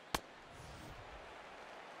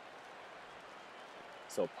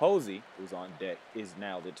 So Posey, who's on deck, is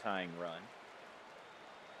now the tying run.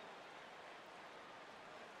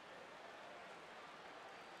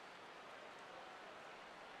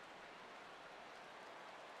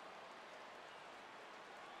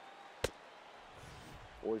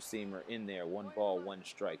 Four-seamer in there, 1 ball, 1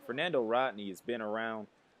 strike. Fernando Rodney has been around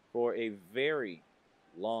for a very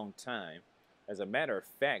long time. As a matter of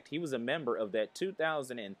fact, he was a member of that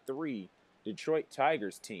 2003 Detroit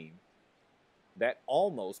Tigers team that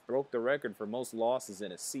almost broke the record for most losses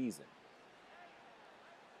in a season.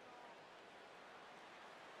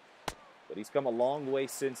 But he's come a long way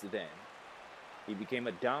since then. He became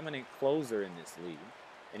a dominant closer in this league,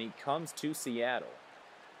 and he comes to Seattle,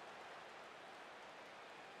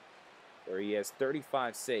 where he has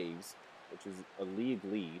 35 saves, which is a league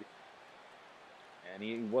lead. And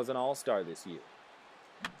he was an all-star this year.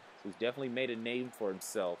 So he's definitely made a name for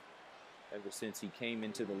himself ever since he came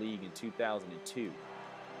into the league in 2002.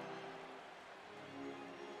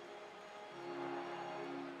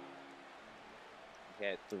 He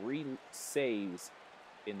had 3 saves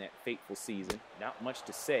in that fateful season. Not much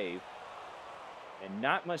to save. And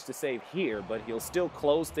not much to save here, but he'll still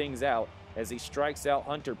close things out as he strikes out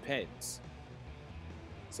Hunter Pence.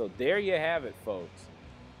 So there you have it, folks.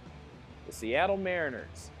 The Seattle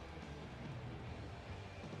Mariners,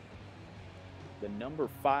 the number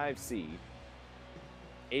 5 seed,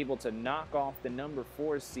 able to knock off the number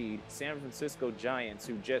 4 seed San Francisco Giants,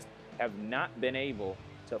 who just have not been able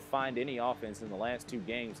to find any offense in the last 2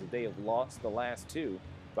 games, as they have lost the last 2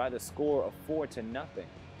 by the score of 4-0.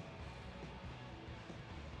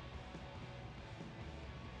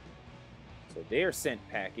 So they're sent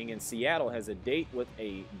packing, and Seattle has a date with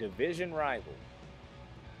a division rival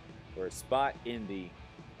for a spot in the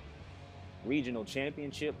regional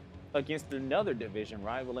championship against another division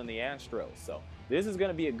rival in the Astros. So this is going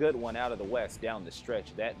to be a good one out of the West down the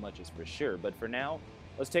stretch, that much is for sure. But for now,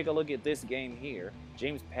 let's take a look at this game here.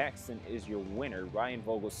 James Paxton is your winner, Ryan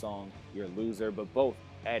Vogelsong your loser, but both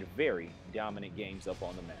had very dominant games up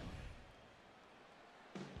on the mound.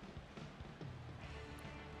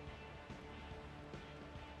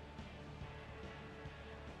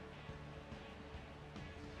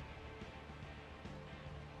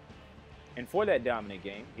 And for that dominant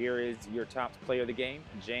game, here is your top player of the game,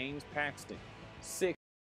 James Paxton. 6,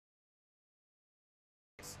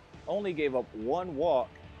 only gave up 1 walk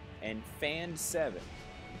and fanned 7.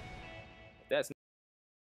 That's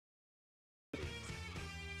not.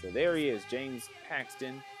 So there he is, James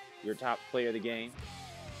Paxton, your top player of the game.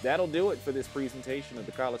 That'll do it for this presentation of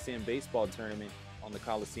the Coliseum Baseball Tournament on the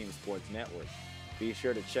Coliseum Sports Network. Be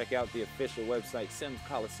sure to check out the official website,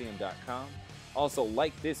 simscoliseum.com. Also,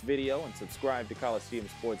 like this video and subscribe to Coliseum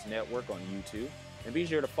Sports Network on YouTube. And be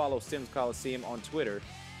sure to follow Sims Coliseum on Twitter,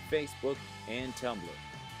 Facebook, and Tumblr.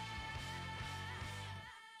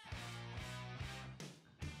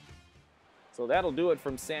 So that'll do it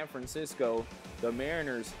from San Francisco. The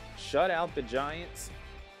Mariners shut out the Giants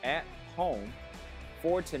at home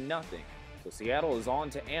 4-0. So Seattle is on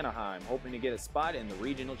to Anaheim, hoping to get a spot in the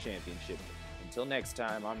regional championship. Until next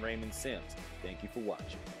time, I'm Raymond Sims. Thank you for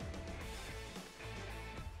watching.